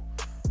people.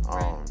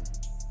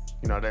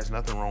 You know, there's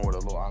nothing wrong with a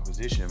little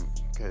opposition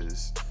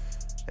because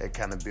it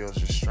kind of builds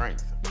your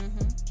strength.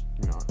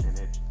 You know, and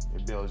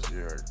it builds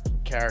your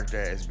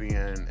character as being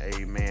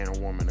a man or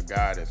woman of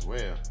God as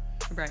well.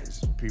 Right.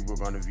 People are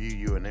going to view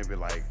you and they be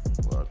like,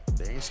 well,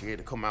 they ain't scared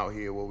to come out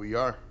here where we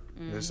are.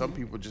 There's some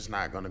people just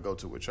not going to go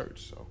to a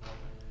church. So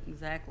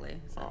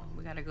exactly. So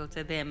we got to go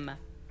to them.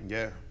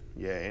 Yeah,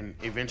 and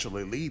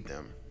eventually lead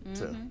them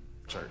to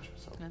church.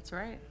 So that's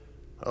right.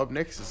 Up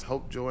next is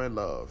Hope, Joy, and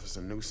Love. It's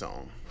a new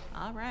song.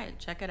 All right,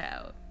 check it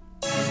out.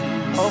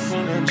 Hope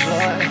and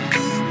joy,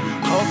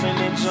 hope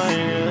and joy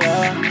and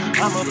love.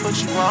 I'ma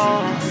put you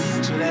on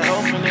to that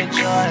hope and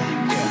joy,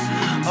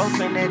 yeah. Hope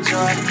and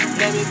joy,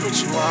 let me put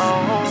you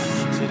on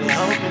to that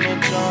hope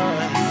and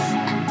joy,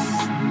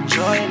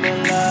 joy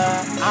and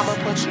love. I'ma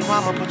put you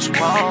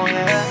on,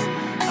 yeah.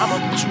 I'ma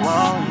put you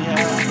on,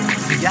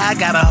 yeah. Yeah, I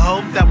got a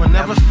hope that will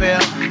never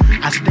fail.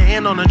 I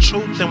stand on the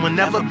truth and will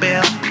never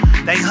bail.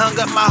 They hung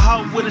up my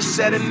hope with a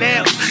set of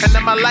nails, and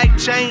then my life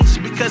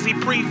changed because he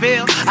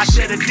prevailed. I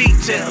share the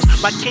details.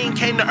 My king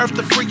came to earth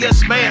to free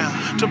us,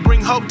 man, to bring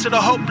hope to the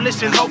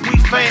hopeless and hope we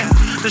found,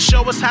 to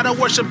show us how to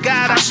worship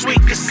God, how sweet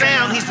the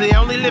sound. He's the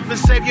only living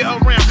savior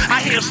around.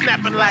 I hear him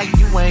snapping like,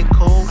 you ain't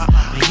cool,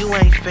 and you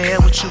ain't fair.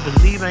 What you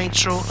believe ain't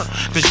true,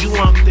 cause you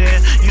weren't there.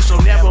 You so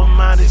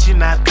narrow-minded, you're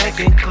not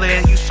thinking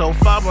clear. You so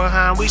far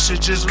behind, we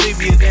should just leave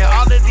you there.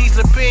 All of these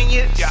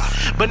opinions,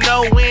 but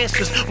no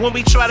answers. When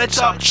we try to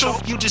talk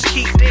truth, you just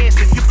keep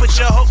dancing. You put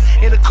your hope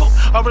in a coupe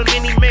or a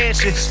mini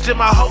mansion. Still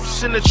my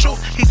hope's in the truth,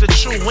 he's a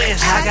true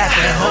answer. I got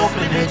that hope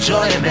and that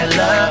joy and that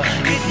love.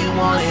 If you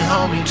want it,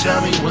 homie,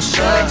 tell me what's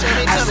up.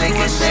 I say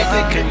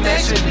connected,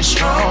 connection is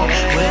strong.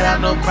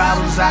 Without no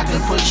problems, I can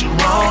put you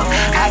on.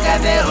 I got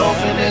that hope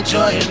and that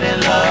joy and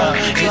that love.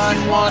 If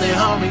you want it,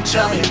 homie,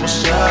 tell me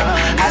what's up.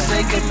 I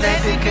say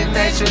connected,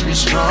 connection is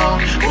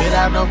strong.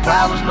 Without no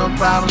problems, no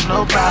problems,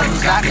 no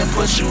problems, I can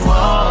put you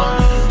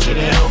on to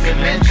that hope and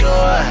that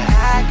joy.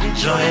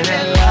 Joy and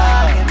that love,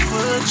 I can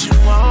put you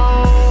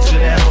on to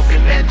that hope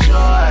and that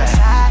joy.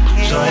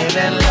 Joy and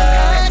that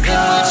love, I can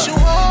put you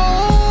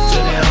on to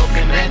that hope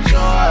and that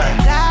joy.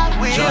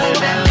 Joy and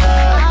that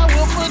love, I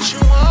will put you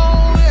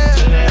on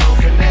to that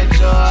hope and that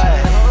joy.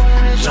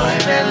 Joy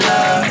and that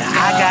love,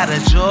 I got a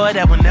joy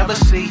that will never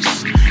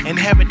cease.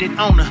 Inherited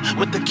owner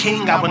with the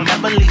king, I will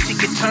never lease. He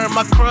can turn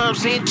my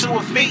crumbs into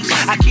a feast.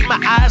 I keep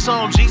my eyes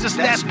on Jesus,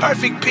 that's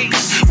perfect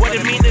peace. What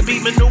it mean to be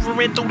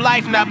maneuvering through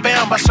life, not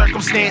bound by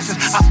circumstances.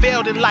 I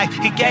failed in life,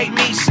 he gave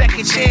me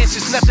second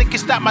chances. Nothing can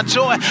stop my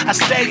joy, I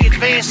stay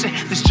advancing.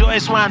 This joy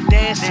is why I'm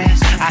dancing.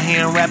 I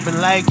hear him rapping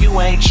like you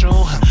ain't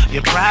true.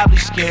 You're probably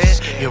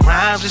scared, your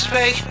rhymes is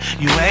fake.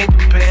 You ain't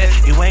prepared,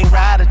 you ain't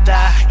ride or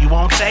die. You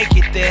won't take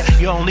it there,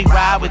 you only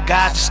ride with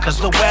God just cause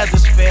the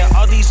weather's fair.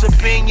 All these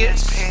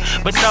opinions,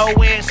 but no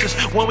answers.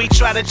 When we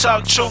try to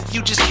talk truth,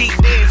 you just keep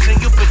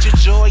dancing. You put your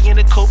joy in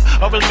a coupe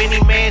or a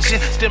mini mansion.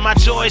 Still my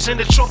joy's in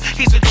the truth,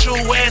 he's a true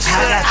answer.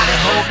 I got that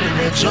hope and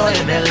that joy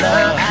and that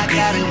love.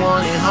 If you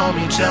want it,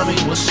 homie, tell me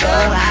what's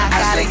up.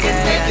 I stay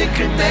connected,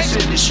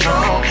 connection is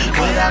strong.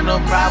 Without no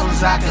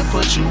problems, I can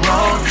put you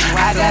on.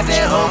 I got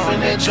that hope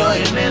and that joy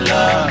and that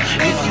love.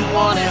 If you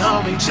want it,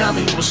 homie, tell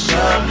me what's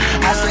up.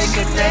 I stay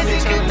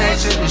connected,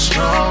 connection is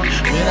strong.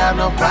 Without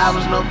no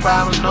problems, no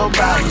problems, no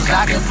problems,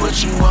 I can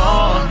put you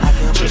on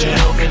to that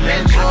hope and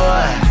that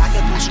joy. I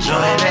can put you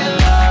joy and that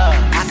love.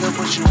 I can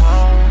put you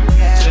on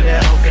to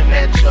that hope and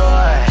that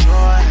joy.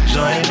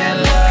 Joy and that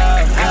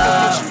love. I can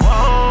put you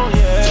on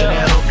to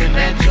that hope and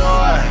that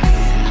joy.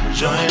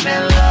 Joy and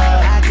that love.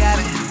 I got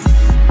it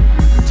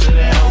to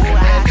that hope and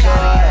that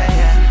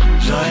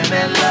joy. Joy and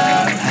that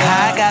love.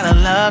 I got a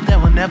love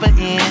that will never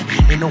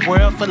end. In a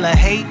world full of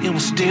hate, it will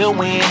still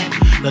win.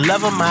 The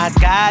love of my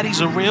God, he's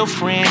a real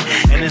friend.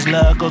 And his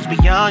love goes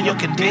beyond your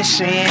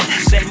condition.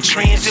 Setting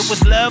trends, it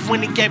was love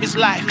when he gave his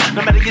life.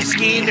 No matter your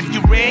skin, if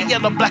you red,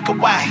 yellow, black or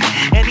white.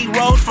 And he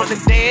rose from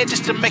the dead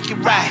just to make it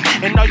right.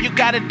 And all you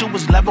gotta do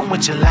is love him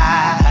with your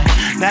life.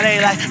 Now they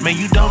like, man,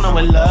 you don't know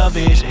what love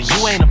is. And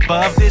you ain't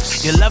above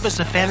this. Your love is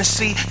a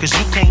fantasy, cause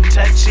you can't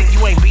touch it.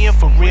 You ain't being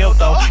for real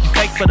though. You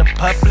fake for the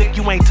public,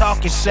 you ain't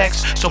talking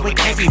sex. So it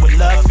can't be what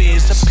love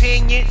is.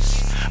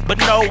 Opinions, but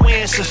no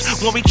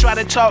answers. When we try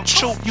to talk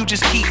truth, you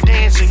just keep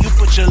dancing. You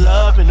put your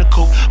love in a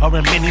coupe or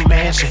a mini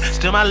mansion.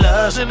 Still my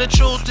love's in the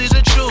truth, is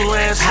a true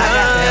answer. I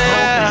got that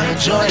hope and that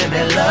joy and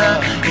that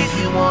love. If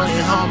you want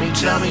it, homie,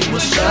 tell me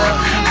what's up.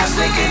 I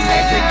stay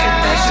connected,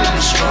 connection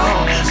is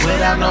strong.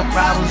 Without no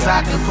problems,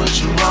 I can put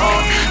you on.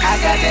 I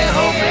got that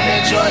hope and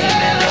that joy and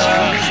that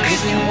love.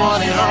 If you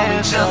want it,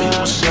 homie, tell me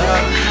what's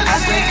up. I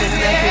stay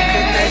connected,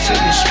 connection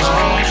is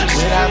strong.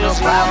 Without no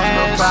problems,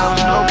 no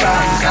problems, no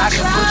problems, I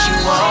can put you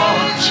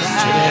on to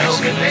that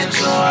hope and that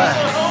joy.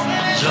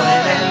 Joy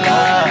and that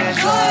love.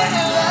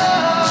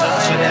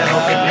 To that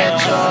hope and that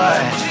joy.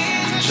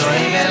 Joy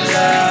and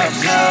that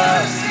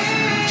love.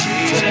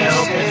 To that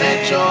hope and that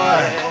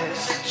joy.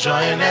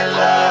 Joy in that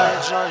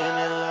love. Joy in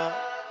that love.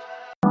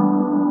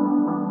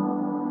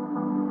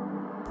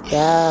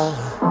 Yeah.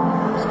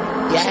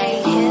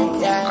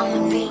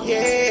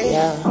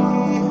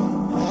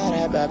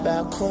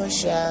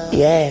 Yeah.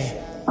 Yeah.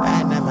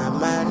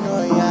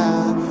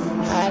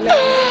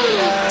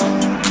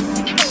 Hallelujah.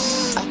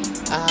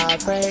 I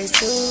praise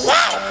to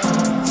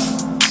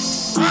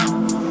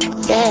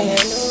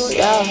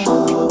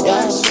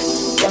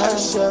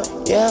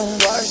yeah.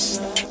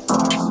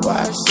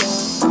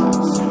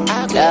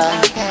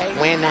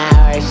 When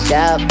I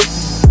worship,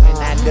 when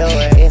I do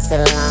it, it's a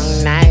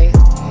long night.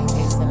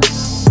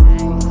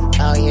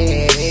 Oh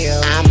yeah, it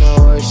is.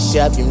 I'ma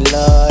worship you,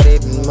 Lord,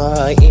 even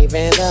more,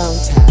 even though I'm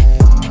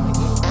tired.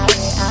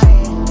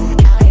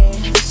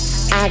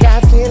 I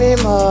got plenty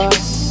more,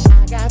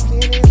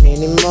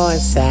 plenty more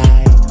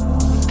inside.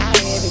 I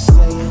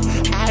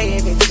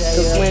give it to you.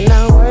 Cause when I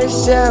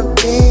worship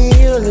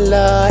you,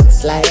 Lord,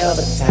 it's like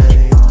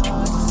overtime.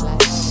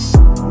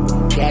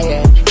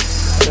 Yeah.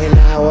 When I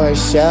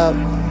worship,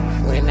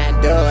 when I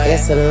do it,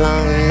 it's a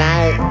long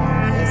night.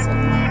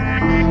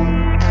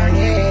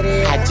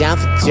 I jump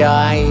for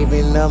joy,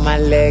 even though my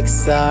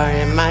legs are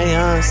in my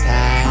own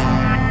style.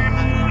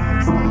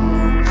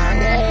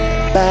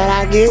 But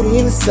I get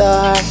even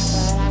sore,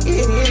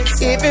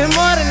 even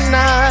more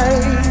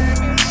tonight.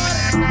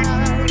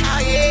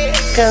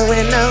 Cause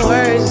when I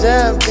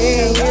worship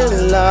you,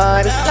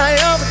 Lord, it's like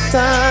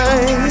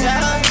overtime.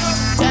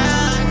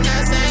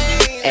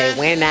 And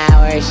when I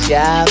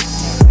worship,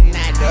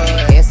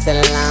 it's a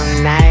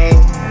long night.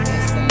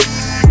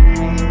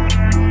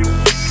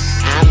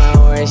 I'ma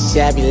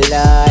worship you,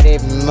 Lord,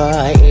 even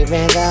more,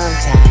 even though I'm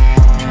tired.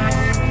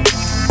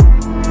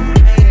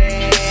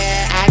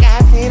 I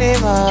got plenty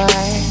more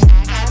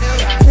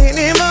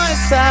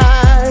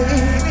inside.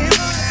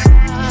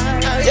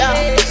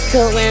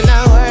 Cause when I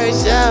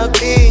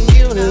worship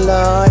you,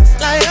 Lord, it's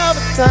like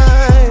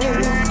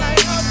overtime.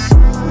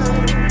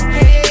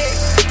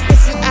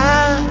 Listen, I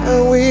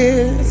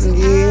will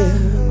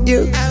give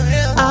you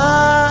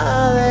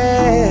all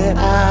that I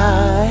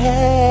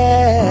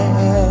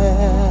have.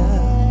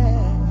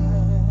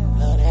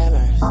 Lord have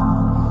mercy.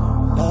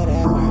 Lord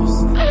have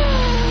mercy.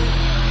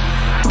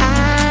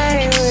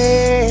 I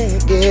will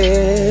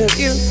give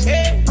you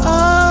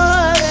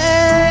all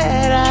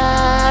that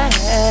I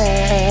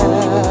have.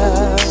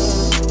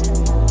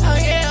 Oh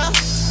yeah,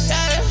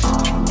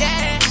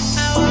 yeah.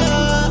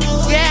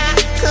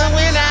 Cause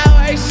when I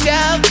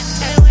worship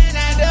and when I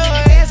do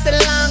it, it's a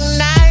long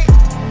night.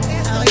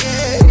 Oh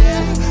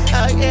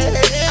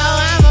yeah.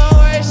 Oh, I'ma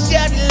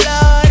worship you,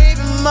 Lord,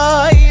 even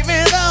more,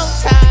 even though I'm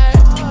tired.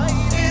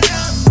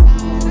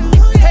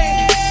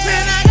 Hey,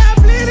 man, I got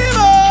plenty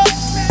more.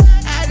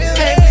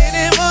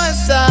 Plenty more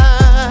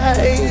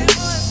inside.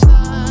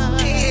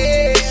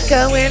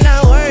 Cause when I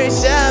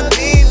worship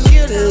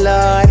you,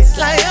 Lord, it's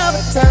like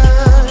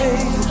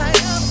overtime.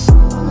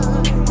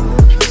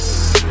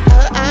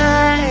 Oh,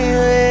 I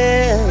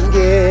will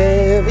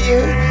give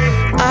you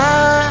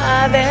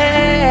all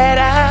that I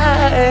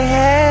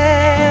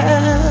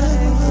have.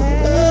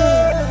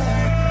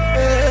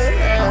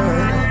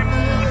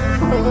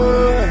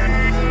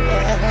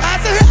 I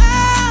said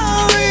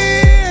I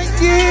will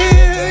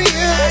give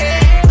you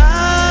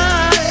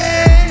all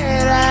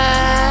that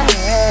I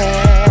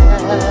have.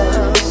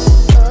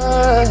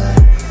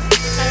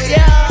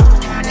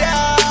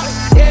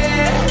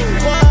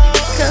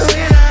 Cause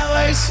when I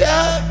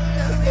worship,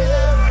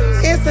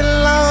 it's a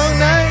long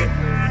night.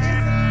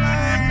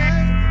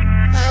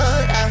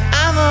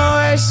 I'ma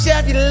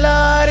worship you,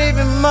 Lord,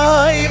 even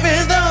more,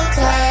 even though I'm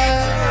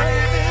tired.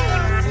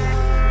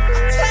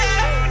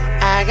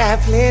 I got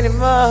plenty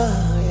more,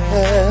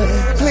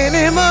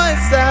 plenty more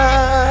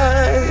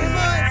inside.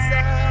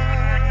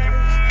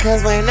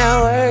 Cause when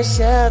I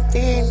worship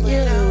in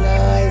you,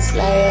 Lord, it's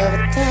like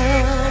every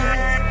time.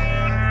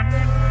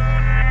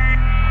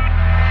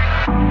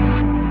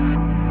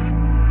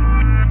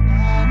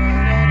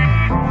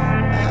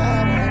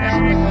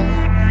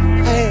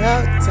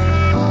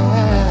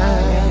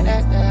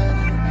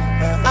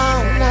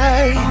 All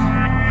night.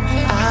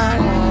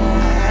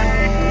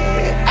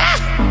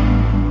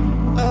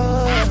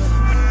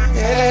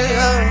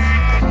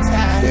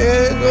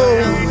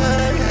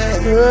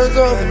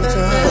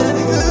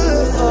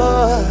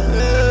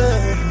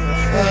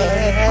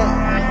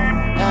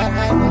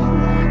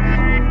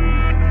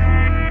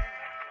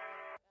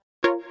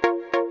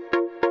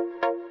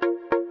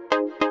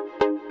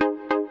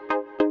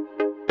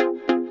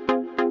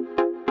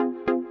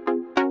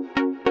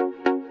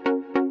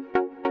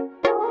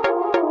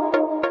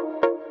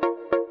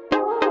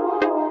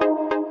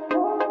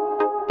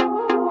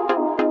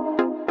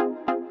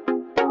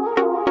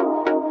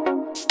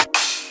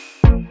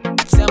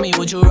 me,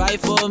 would you ride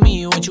for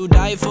me? Would you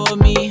die for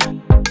me?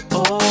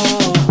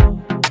 Oh,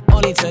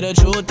 only tell the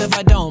truth if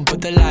I don't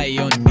put the lie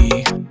on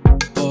me.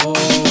 Oh,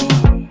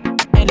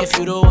 and if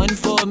you the one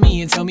for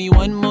me, tell me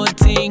one more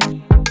thing.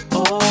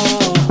 Oh,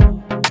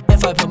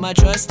 if I put my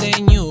trust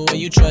in you, will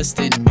you trust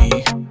in me?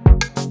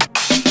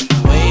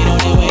 Wait on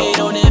it, wait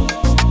on it,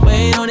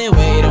 wait on it,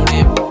 wait on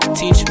it.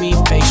 teach me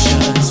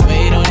patience.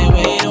 Wait on it,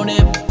 wait on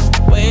it,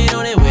 wait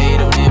on it, wait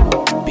on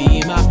it,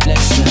 be my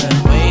blessing.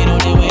 Wait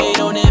on it, wait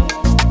on it,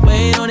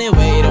 wait on it,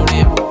 wait on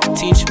it,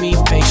 teach me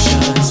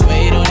patience.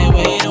 Wait on it,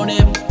 wait on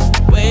it,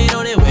 wait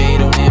on it,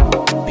 wait on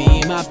it,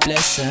 be my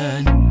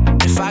blessing.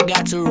 If I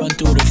got to run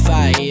through the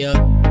fire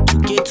to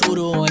get to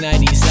the one I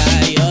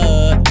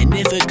desire, and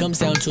if it comes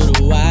down to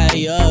the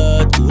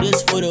wire, do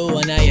this for the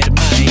one I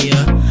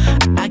admire.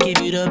 I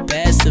give you the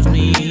best of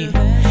me,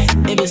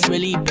 if it's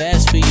really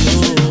best for you,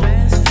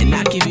 and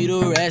I give you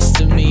the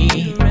rest of me,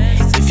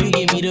 if you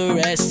give me the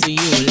rest of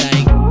you.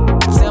 Like,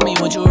 tell me,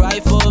 would you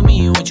ride for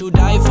me, would you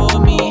die for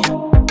me?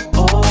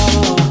 Oh,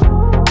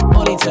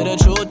 only tell the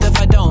truth if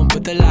I don't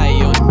put the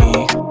lie on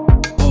me.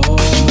 Oh,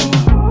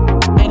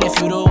 and if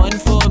you the one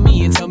for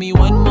me, tell me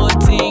one more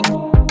thing.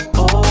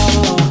 Oh,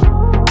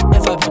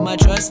 if I put my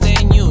trust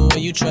in you, will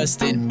you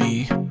trust in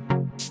me?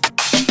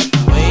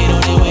 Wait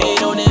on it,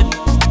 wait on it,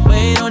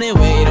 wait on it,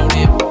 wait on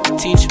it,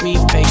 teach me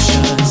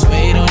patience.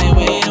 Wait on it,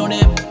 wait on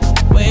it,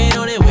 wait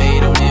on it,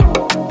 wait on it,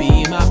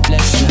 be my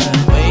blessing.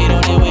 Wait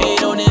on it,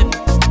 wait on it,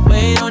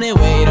 wait on it,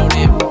 wait on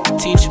it,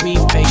 teach me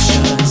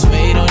patience.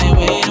 Wait on it,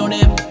 wait on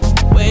it,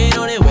 wait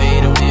on it,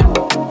 wait on it,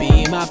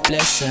 be my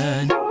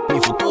blessing. Mi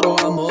futuro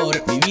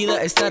amor, mi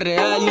vida está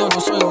real, yo no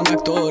soy un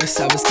actor.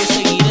 Sabes que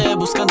seguiré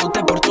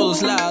buscándote por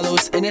todos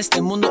lados en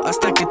este mundo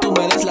hasta que tú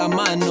me des la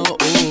mano.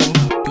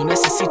 Yo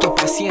necesito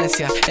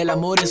paciencia, el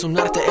amor es un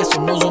arte, eso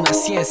no es una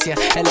ciencia.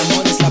 El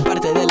amor es la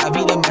parte de la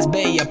vida más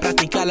bella,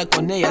 practícala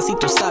con ella si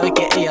tú sabes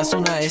que ella es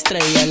una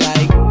estrella.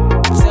 Like,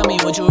 tell me,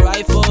 would you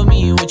ride for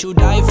me, would you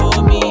die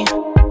for me?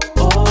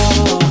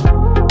 Oh,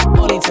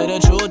 only tell the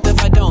truth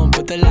if I don't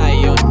put the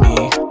lie on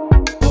me.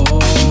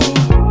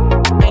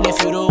 And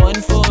if you're the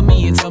one for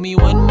me, tell me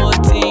one more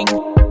thing.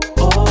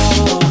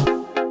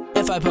 Oh,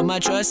 if I put my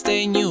trust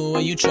in you,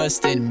 will you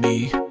trust in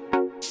me?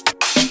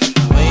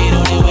 Wait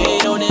on it,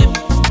 wait on it,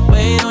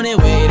 wait on it,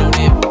 wait on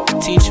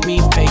it, teach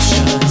me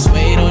patience.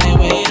 Wait on it,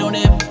 wait on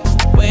it,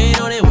 wait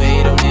on it,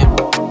 wait on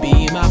it,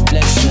 be my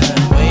blessing.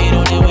 Wait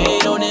on it,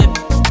 wait on it,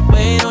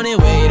 wait on it,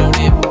 wait on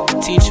it,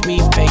 teach me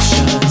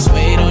patience.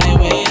 Wait on it,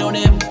 wait on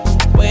it,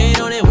 wait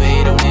on it,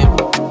 wait on it,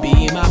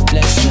 be my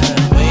blessing.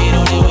 Wait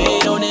on it,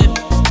 wait on it,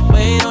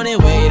 wait on it,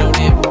 wait on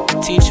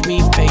it, teach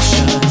me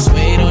patience.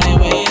 Wait on it,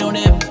 wait on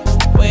it,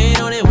 wait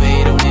on it,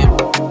 wait on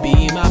it,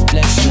 be my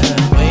blessing.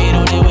 Wait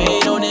on it,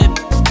 wait on it,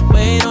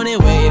 wait on it,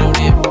 wait on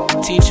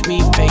it, teach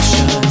me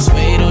patience.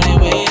 Wait on it,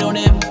 wait on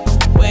it,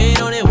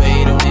 wait on it,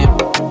 wait on it,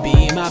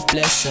 be my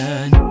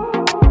blessing.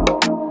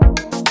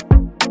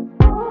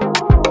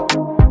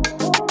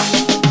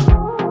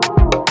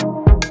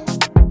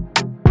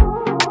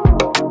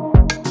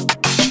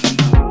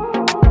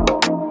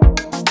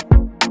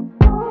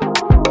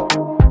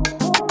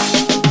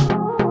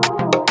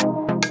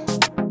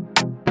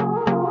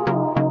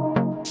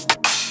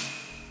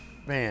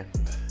 Man,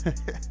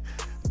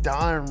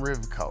 Don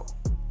Rivco.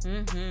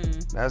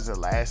 That's the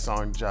last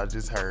song y'all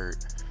just heard.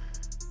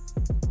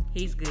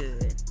 He's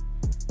good.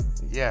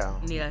 Yeah.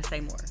 Yeah,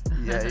 say more.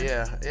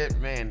 yeah.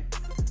 Man.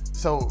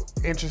 So,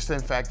 interesting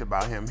fact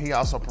about him. He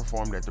also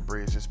performed at the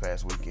Bridge this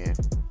past weekend.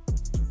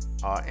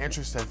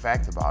 Interesting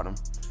fact about him.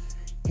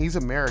 He's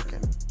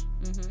American.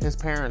 His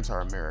parents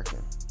are American.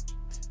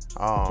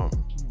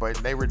 But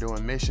they were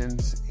doing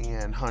missions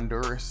in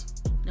Honduras.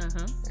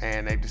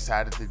 And they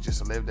decided to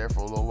just live there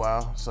for a little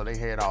while. So they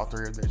had all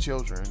three of their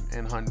children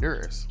in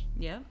Honduras.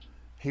 Yeah.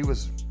 He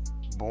was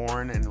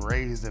born and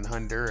raised in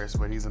Honduras,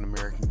 but he's an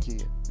American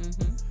kid.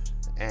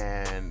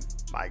 And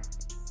like,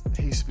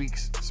 he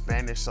speaks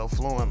Spanish so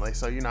fluently.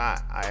 So, you know, I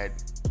had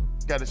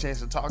got a chance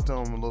to talk to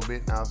him a little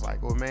bit, and I was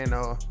like, well, man,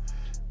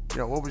 you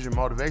know, what was your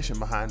motivation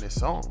behind this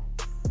song?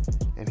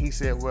 And he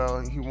said, well,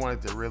 he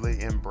wanted to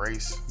really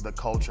embrace the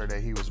culture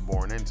that he was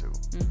born into.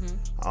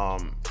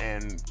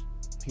 And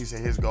he said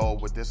his goal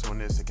with this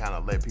one is to kind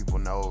of let people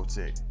know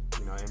to,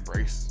 you know,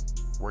 embrace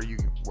where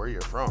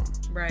you're from.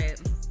 Right.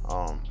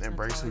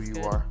 Embrace who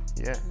you are.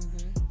 Yeah.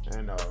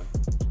 And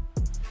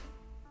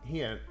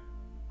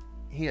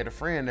he had a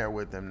friend there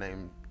with him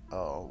named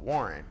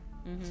Warren.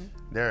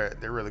 They're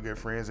really good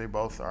friends. They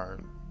both are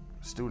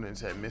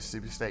students at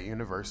Mississippi State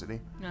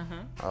University.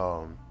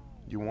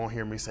 You won't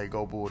hear me say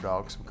go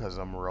Bulldogs because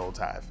I'm a Roll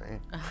Tide fan.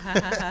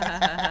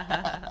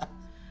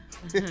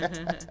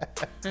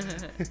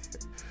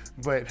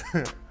 But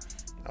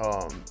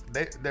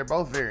they're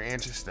both very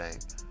interesting.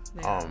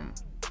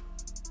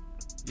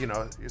 You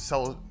know,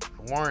 so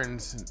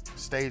Warren's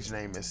stage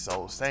name is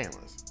Soul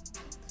Stainless.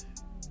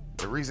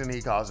 The reason he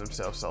calls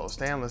himself Soul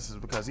Stainless is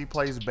because he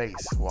plays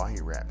bass while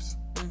he raps.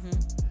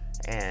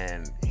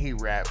 And he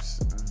raps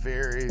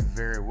very,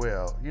 very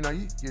well. You know,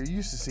 you're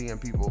used to seeing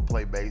people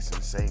play bass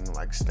and sing,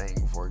 like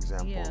Sting, for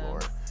example,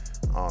 or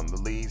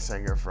the lead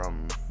singer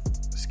from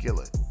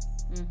Skillet.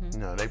 You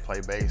know, they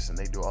play bass and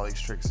they do all these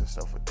tricks and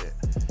stuff with it.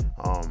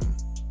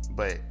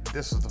 But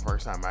this was the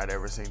first time I'd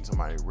ever seen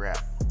somebody rap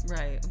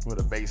with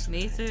a bass.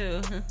 Me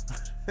too.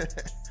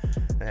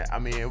 I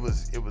mean, it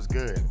was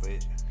good,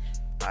 but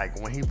like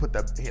when he put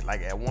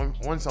at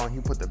one song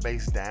he put the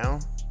bass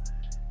down,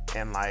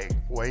 and like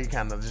where he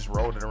kind of just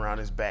rolled it around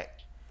his back,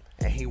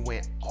 and he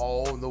went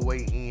all the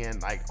way in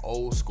like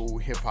old school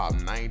hip hop,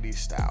 90s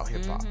style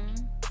hip hop,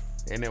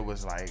 and it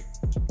was like,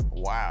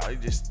 wow,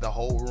 it just the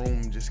whole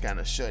room just kind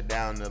of shut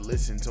down to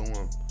listen to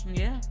him.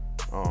 Yeah.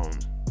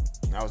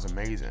 That was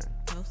amazing.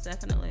 Most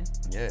definitely.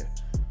 Yeah.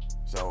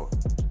 So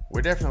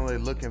we're definitely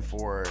looking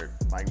for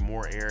like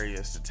more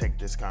areas to take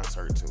this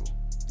concert to.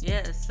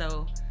 Yeah.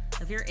 So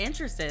if you're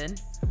interested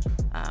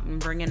in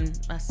bringing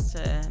us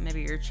to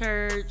maybe your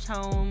church,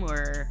 home,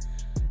 or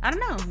I don't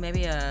know,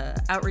 maybe a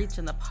outreach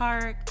in the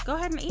park, go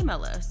ahead and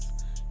email us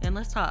and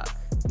let's talk.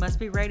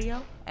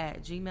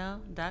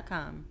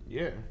 mustberadio@gmail.com.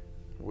 Yeah,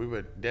 we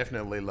would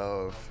definitely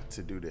love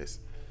to do this.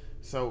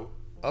 So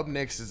up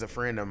next is a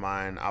friend of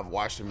mine. I've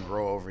watched him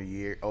grow over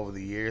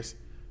the years.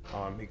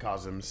 He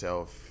calls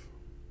himself,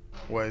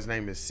 well, his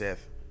name is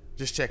Seth.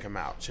 Just check him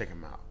out.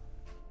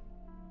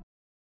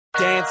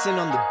 Dancing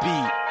on the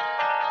beat.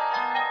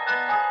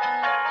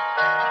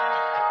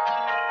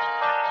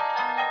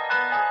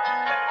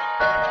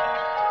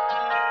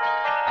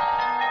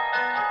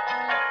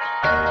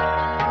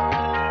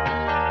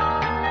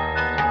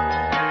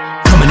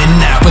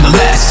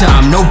 Last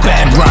time, no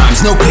bad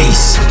rhymes, no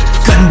peace.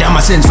 Cutting down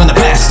my sins from the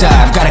past,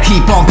 I've gotta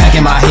keep on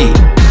packing my heat.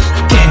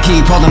 Can't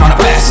keep holding on a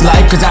past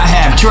life, cause I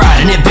have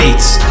tried and it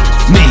beats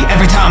me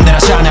every time that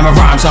I shine in my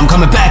rhymes, so I'm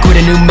coming back with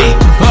a new me.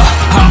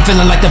 I'm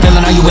feeling like the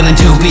villain, are you willing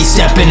to be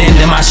stepping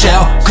into my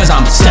shell? Cause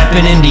I'm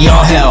stepping into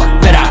your hell.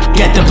 Bet I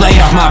get the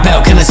blade off my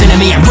belt, killing sin in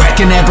me and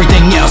wrecking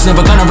everything else.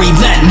 Never gonna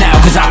relent now,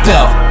 cause I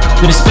felt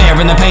the despair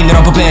and the pain that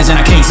overbears, and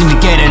I can't seem to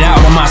get it out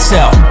of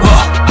myself.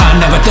 I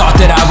never thought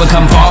that I would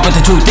come far, but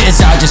the truth is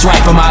I just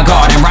write from my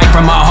guard and write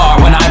from my heart.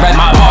 When I write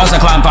my bars,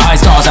 I climb for high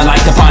stars, I like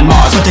to find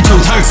Mars. But the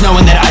truth hurts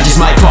knowing that I just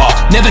might fall.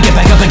 Never get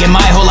back up again,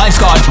 my whole life's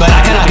scarred. But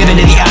I cannot give in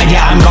to the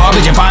idea I'm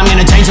garbage. If I'm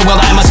gonna change the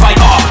world, I must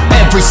fight off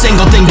every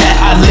single thing that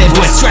I live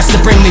with. Stress to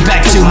bring me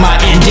back to my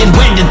end. And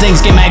when did things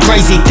get mad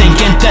crazy,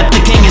 thinking that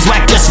the king is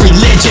whack, just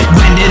religion?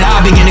 When did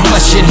I begin to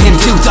question him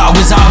too? Thought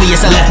was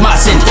obvious, I left my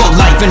sinful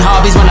life and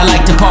hobbies when I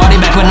like to party.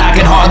 Back when I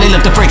could hardly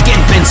lift a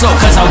freaking pencil,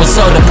 cause I was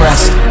so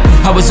depressed,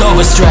 I was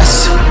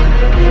overstressed.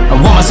 I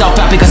wore myself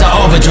out because I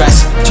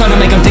overdressed, trying to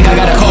make them think I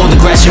got a cold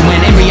aggression,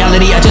 when in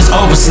reality I just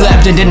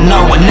overslept and didn't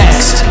know what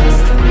next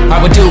I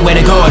would do, where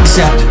to go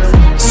except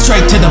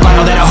straight to the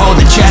vinyl that I hold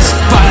the chest.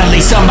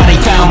 Finally somebody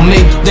found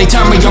me, they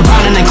turned me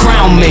around and then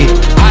crowned me.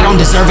 I don't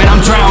deserve it,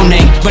 I'm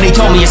drowning, but he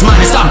told me it's mine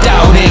and stop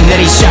doubting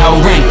that he's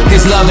showering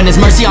his love and his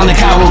mercy on the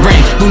cowering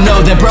who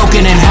know they're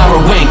broken and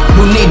harrowing,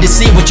 who need to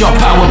see what your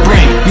power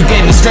bring. You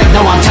gave me strength,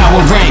 now I'm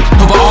towering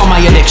over all my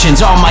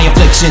addictions, all my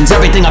afflictions,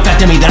 everything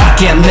affected me that I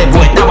can't live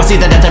with. Now I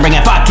see the death ring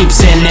if I keep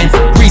sinning,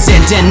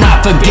 resenting,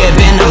 not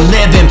forgiving. I'm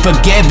living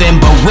forgiven,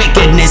 but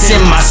wickedness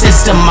in my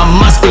system. I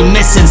must be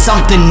missing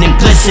something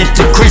implicit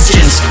to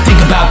Christians.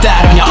 Think about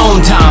that on your own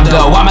time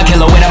though. I'm a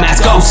killer with a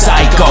mask, go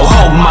psycho.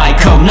 Hold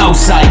Michael, no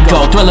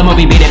psycho. Thriller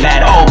movie, beat it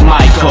bad, oh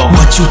Michael.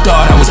 What you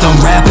thought I was done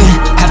rapping?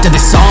 After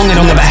this song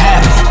it'll never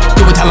happen.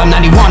 Do it till I'm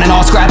 91 and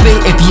all scrappy.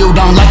 If you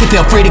don't like it,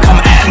 feel free to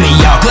come at me.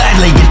 I'll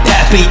gladly get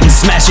that beat and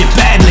smash it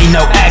badly.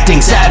 No acting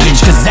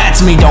savage, cause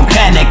that's me, don't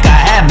panic. I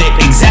have it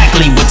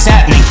exactly what's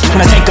happening.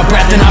 When I take a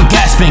breath and I'm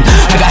gasping,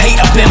 I got hate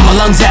up in my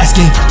lungs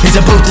asking, is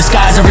it booth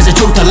disguise or is it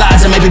truth or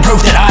lies? Or maybe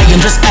proof that I am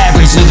just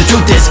average. No, the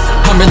truth is,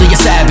 I'm really a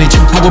savage.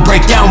 I will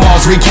break down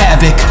walls, wreak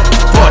havoc.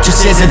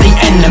 Fortresses of the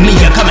enemy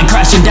are coming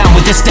crashing down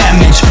with this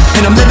damage.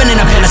 And I'm living in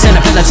a palace and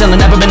a penicillin.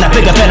 Never been that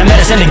big a fan of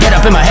medicine to get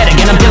up in my head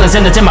again. I'm killing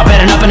sin that's in my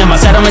bed and up and in my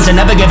settlements and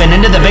never giving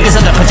in to the biggest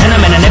of the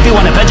pretendment. And if you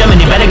want a Benjamin,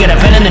 you better get a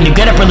pen and then you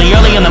get up really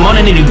early in the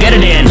morning and you get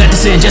it in. Let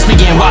the sin just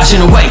begin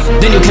washing away.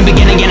 Then you can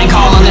begin again and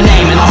call on the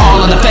name. And the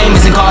hall of the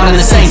famous and God and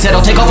the saints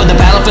that'll take over the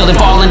battlefield and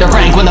fall into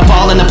rank. When they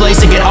fall into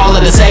place to get all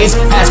of the saves,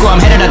 ask where I'm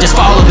headed, I just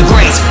follow the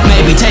greats.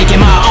 Maybe taking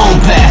my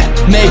own path,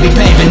 maybe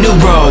paving new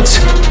roads,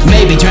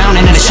 maybe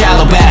drowning in a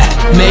shallow bath.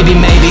 Maybe,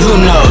 who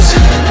knows?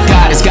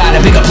 God has got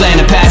a bigger plan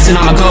to pass, and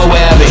I'ma go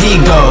wherever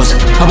he goes.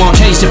 I won't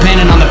change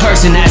depending on the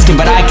person asking,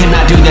 but I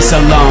cannot do this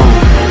alone.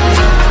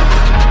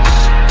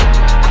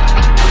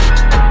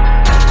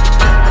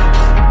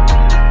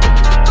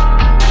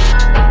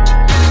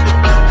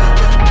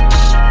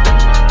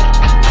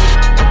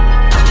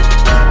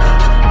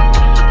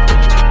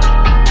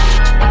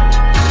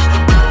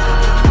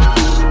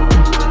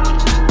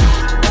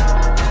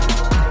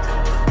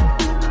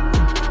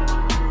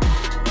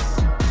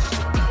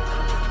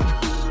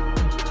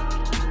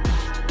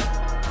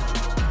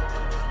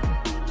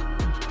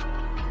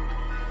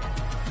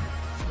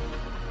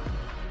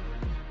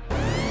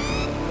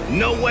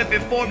 No weapon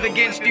formed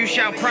against you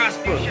shall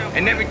prosper,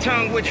 and every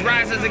tongue which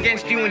rises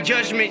against you in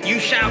judgment you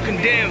shall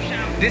condemn.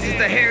 This is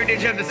the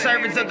heritage of the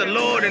servants of the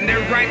Lord, and their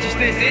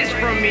righteousness is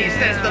from me,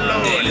 says the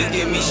Lord. They look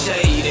at me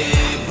shady,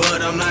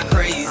 but I'm not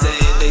crazy.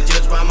 They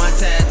judge by my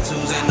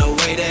tattoos and the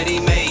way that he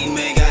made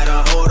me. Got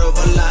a hold of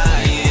a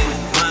lion,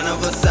 mind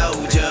of a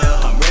soldier.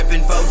 I'm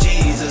repping for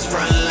Jesus,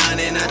 front line,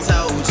 and I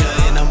told ya.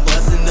 And I'm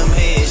busting them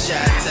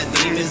headshots at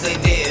demons, they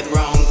dead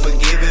wrong.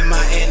 Forgiving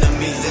my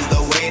enemies is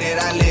the way that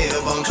I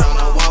live. I'm trying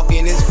to walk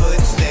in his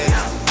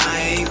footsteps. I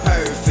ain't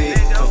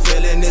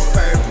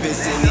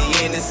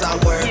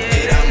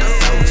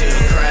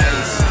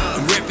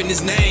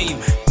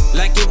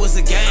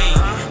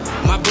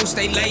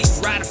stay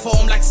laced. Riding for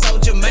him like a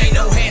soldier, man.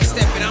 No half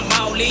stepping, I'm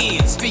all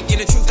in. Speaking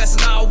the truth, that's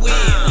an all win.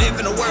 Live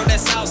in a world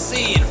that's all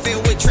sin.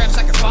 Filled with traps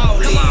I can fall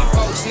in.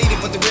 Folks need it,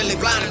 but they're really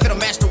blind. If it don't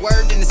match the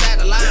word, then it's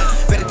out of line.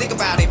 Better think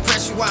about it,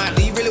 press rewind.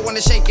 Do you really want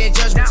to shake at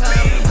judgment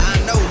time? I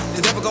know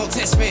the devil gon'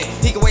 test me.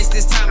 He can waste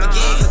this time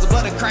again. Cause the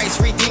blood of Christ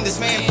redeemed this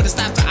man. Put a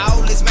stop to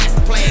all his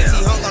master plans.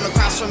 He hung on the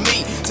cross for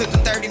me. Took the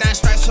 39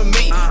 stripes for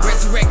me.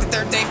 Resurrected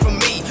third day for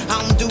me.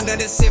 I don't do none of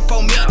this shit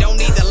for me. Don't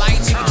need the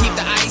lights. You can keep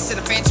the ice and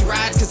the fancy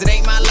rides. Cause it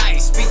ain't my life.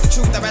 Speak the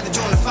truth, I'd rather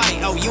join the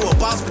fight. Oh, you a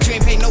boss, but you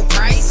ain't pay no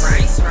price.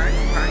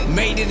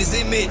 Made in his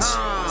image.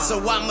 So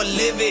I'ma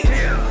live it.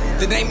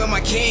 The name of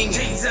my king.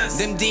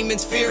 Them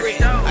demons fear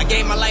it. I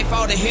gave my life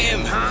all to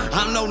him.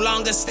 I'm no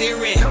longer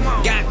steering.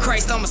 Got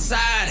Christ on my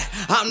side.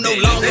 I'm no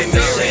longer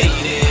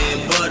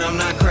fearing. But I'm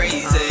not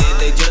crazy.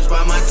 They judge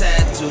by my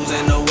tattoos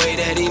and the way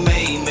that he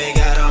made me.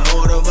 Got a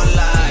heart of a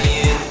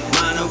lion,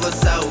 mind of a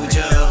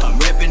soldier. I'm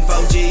repping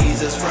for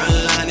Jesus, front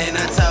line, and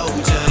I told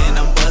ya. And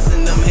I'm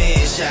busting them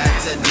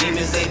headshots. The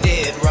demons, they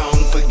dead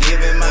wrong.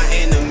 Forgiving my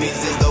enemies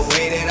is the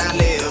way that I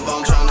live.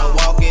 I'm trying to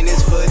walk in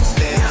his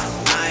footsteps.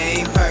 I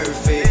ain't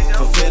perfect,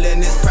 fulfilling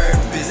his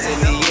purpose. In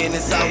the end,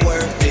 it's all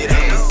worth it.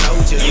 I'm a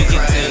soldier. You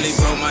can tell he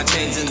broke my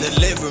chains and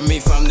delivered me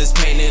from this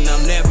pain. And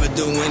I'm never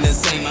doing the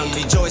same. I'm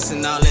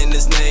rejoicing all in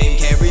his name.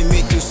 Carry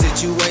me through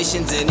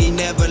situations and he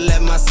never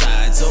left my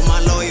side. So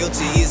my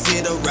loyalty is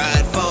here to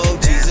ride for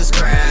Jesus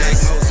Christ. Like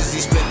Moses,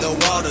 he split the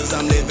waters.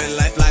 I'm living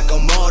life like a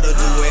martyr.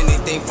 Do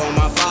anything for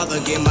my father.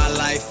 Give my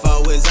life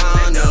for his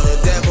honor.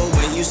 Devil,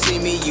 when you see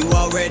me, you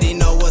already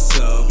know what's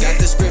up. Got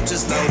the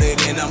scriptures loaded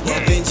and I'm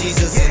bumping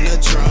Jesus in the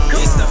drum.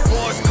 It's the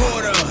fourth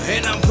quarter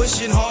and I'm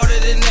pushing harder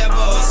than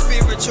ever.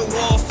 Spiritual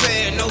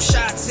warfare, no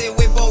shots here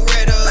with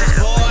Berettas.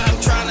 Boy, I'm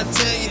trying to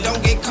tell you,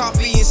 don't get caught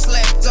being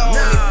slept on.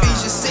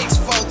 Ephesians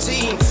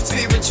 6:14,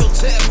 spiritual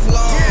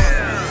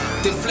Teflon.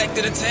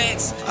 Deflected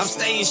attacks, I'm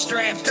staying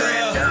strapped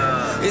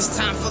up. It's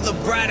time for the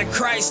bride of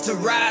Christ to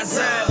rise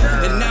up.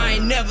 And I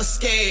ain't never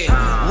scared,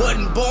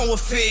 wasn't born with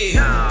fear.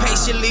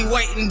 Patiently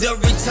waiting to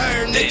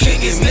return, the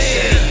king is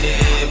near.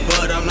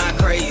 But I'm not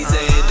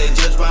crazy, they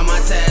judge by my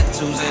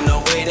tattoos and the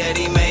way that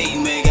he made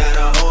me. Got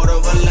a heart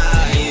of a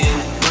lion,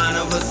 mind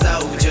of a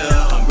soldier.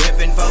 I'm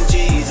repping for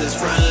Jesus,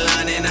 front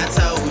line, and I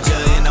told ya.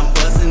 And I'm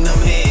busting them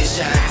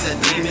headshots, the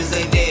demons,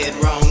 they dead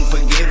wrong.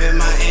 Forgiving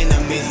my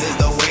enemies is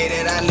the way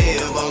that I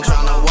live. I'm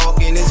trying to walk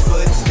in his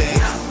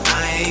footsteps.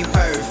 I ain't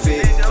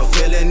perfect,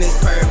 fulfilling his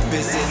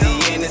purpose. In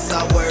the end, it's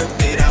all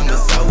worth it. I'm a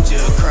soldier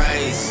of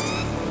Christ.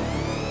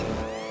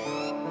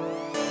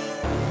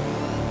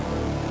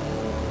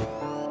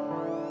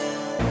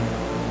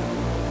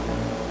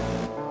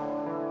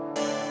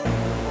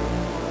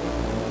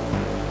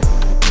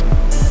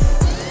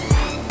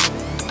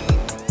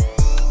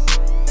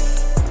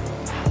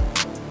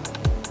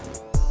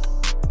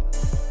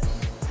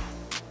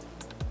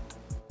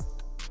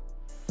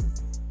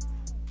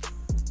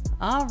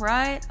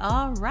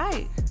 All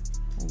right.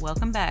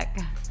 Welcome back.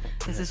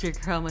 This is your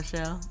girl,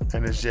 Michelle.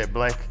 And it's Jet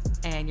Black.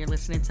 And you're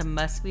listening to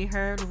Must Be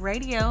Heard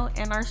Radio.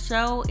 And our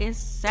show is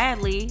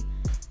sadly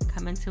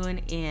coming to an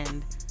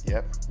end.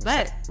 Yep.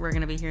 But we're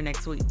going to be here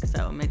next week.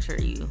 So make sure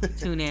you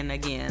tune in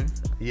again.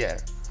 Yeah.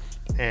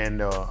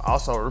 And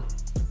also,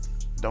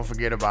 don't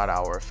forget about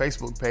our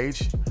Facebook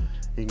page.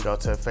 You can go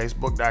to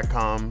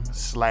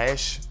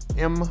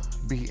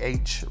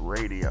facebook.com/MBH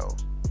Radio.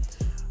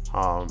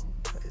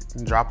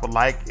 Drop a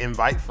like,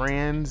 invite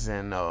friends,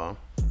 and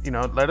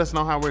let us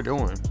know how we're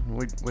doing.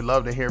 We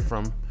love to hear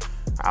from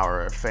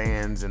our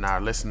fans and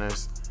our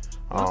listeners.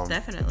 Most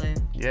definitely.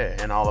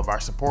 Yeah, and all of our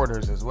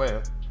supporters as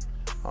well.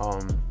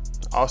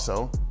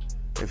 Also,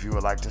 if you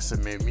would like to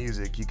submit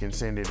music, you can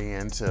send it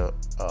in to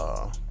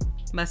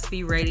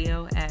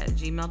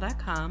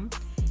mustberadio@gmail.com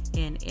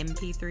in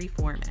MP3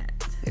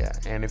 format. Yeah,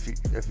 and if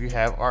you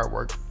have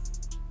artwork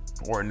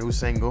or a new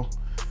single,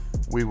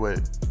 we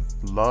would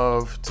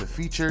love to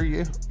feature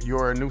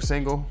your new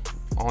single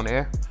on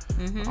air.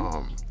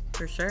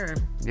 For sure.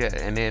 Yeah,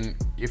 and then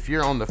if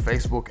you're on the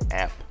Facebook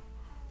app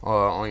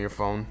on your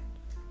phone,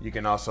 you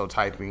can also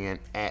type in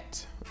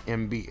at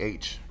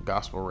MBH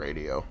Gospel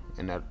Radio,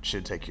 and that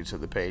should take you to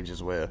the page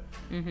as well.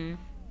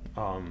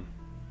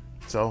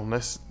 So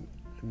let's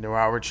do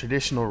our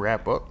traditional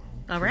wrap up.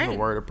 All right. A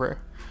word of prayer.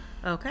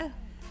 Okay.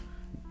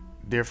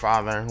 Dear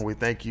Father, we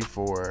thank you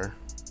for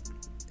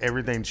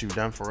everything that you've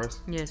done for us.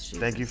 Yes, Jesus.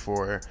 Thank you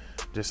for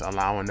just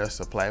allowing us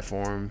a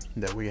platform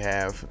that we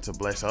have to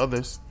bless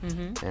others.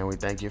 And we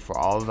thank you for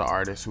all of the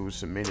artists who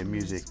submitted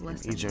music,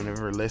 each and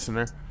every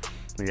listener.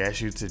 We ask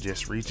you to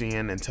just reach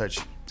in and touch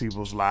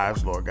people's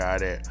lives, Lord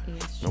God, at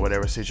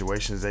whatever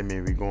situations they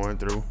may be going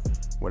through,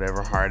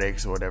 whatever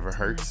heartaches or whatever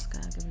hurts.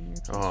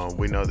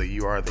 We know that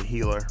you are the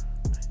healer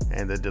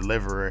and the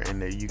deliverer,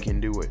 and that you can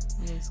do it.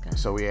 Yes, God.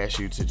 So we ask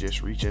you to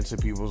just reach into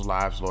people's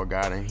lives, Lord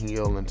God, and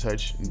heal and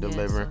touch and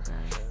deliver.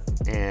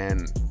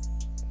 And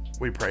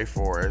we pray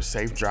for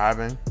safe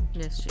driving.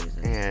 Yes, Jesus.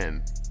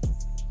 And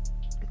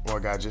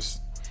Lord God, just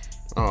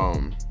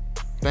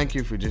thank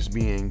you for just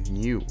being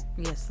you.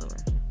 Yes,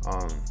 Lord.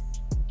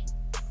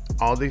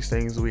 All these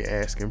things we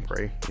ask and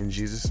pray. In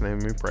Jesus' name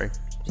we pray.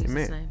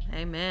 Amen.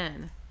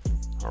 Amen.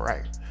 All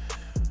right.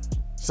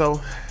 So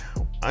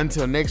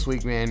until next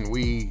week, man,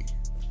 we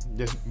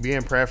just be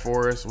in prayer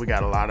for us. We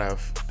got a lot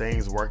of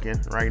things working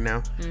right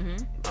now.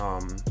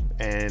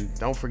 And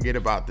don't forget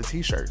about the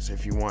t-shirts.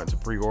 If you want to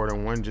pre-order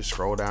one, just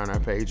scroll down our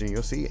page and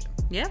you'll see it.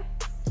 Yeah.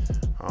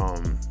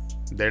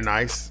 They're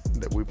nice.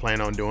 That we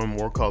plan on doing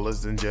more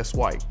colors than just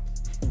white.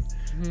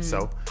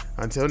 So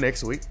until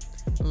next week,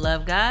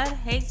 love God,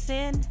 hate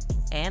sin,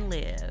 and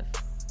live.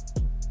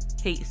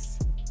 Peace.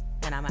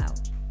 And I'm out.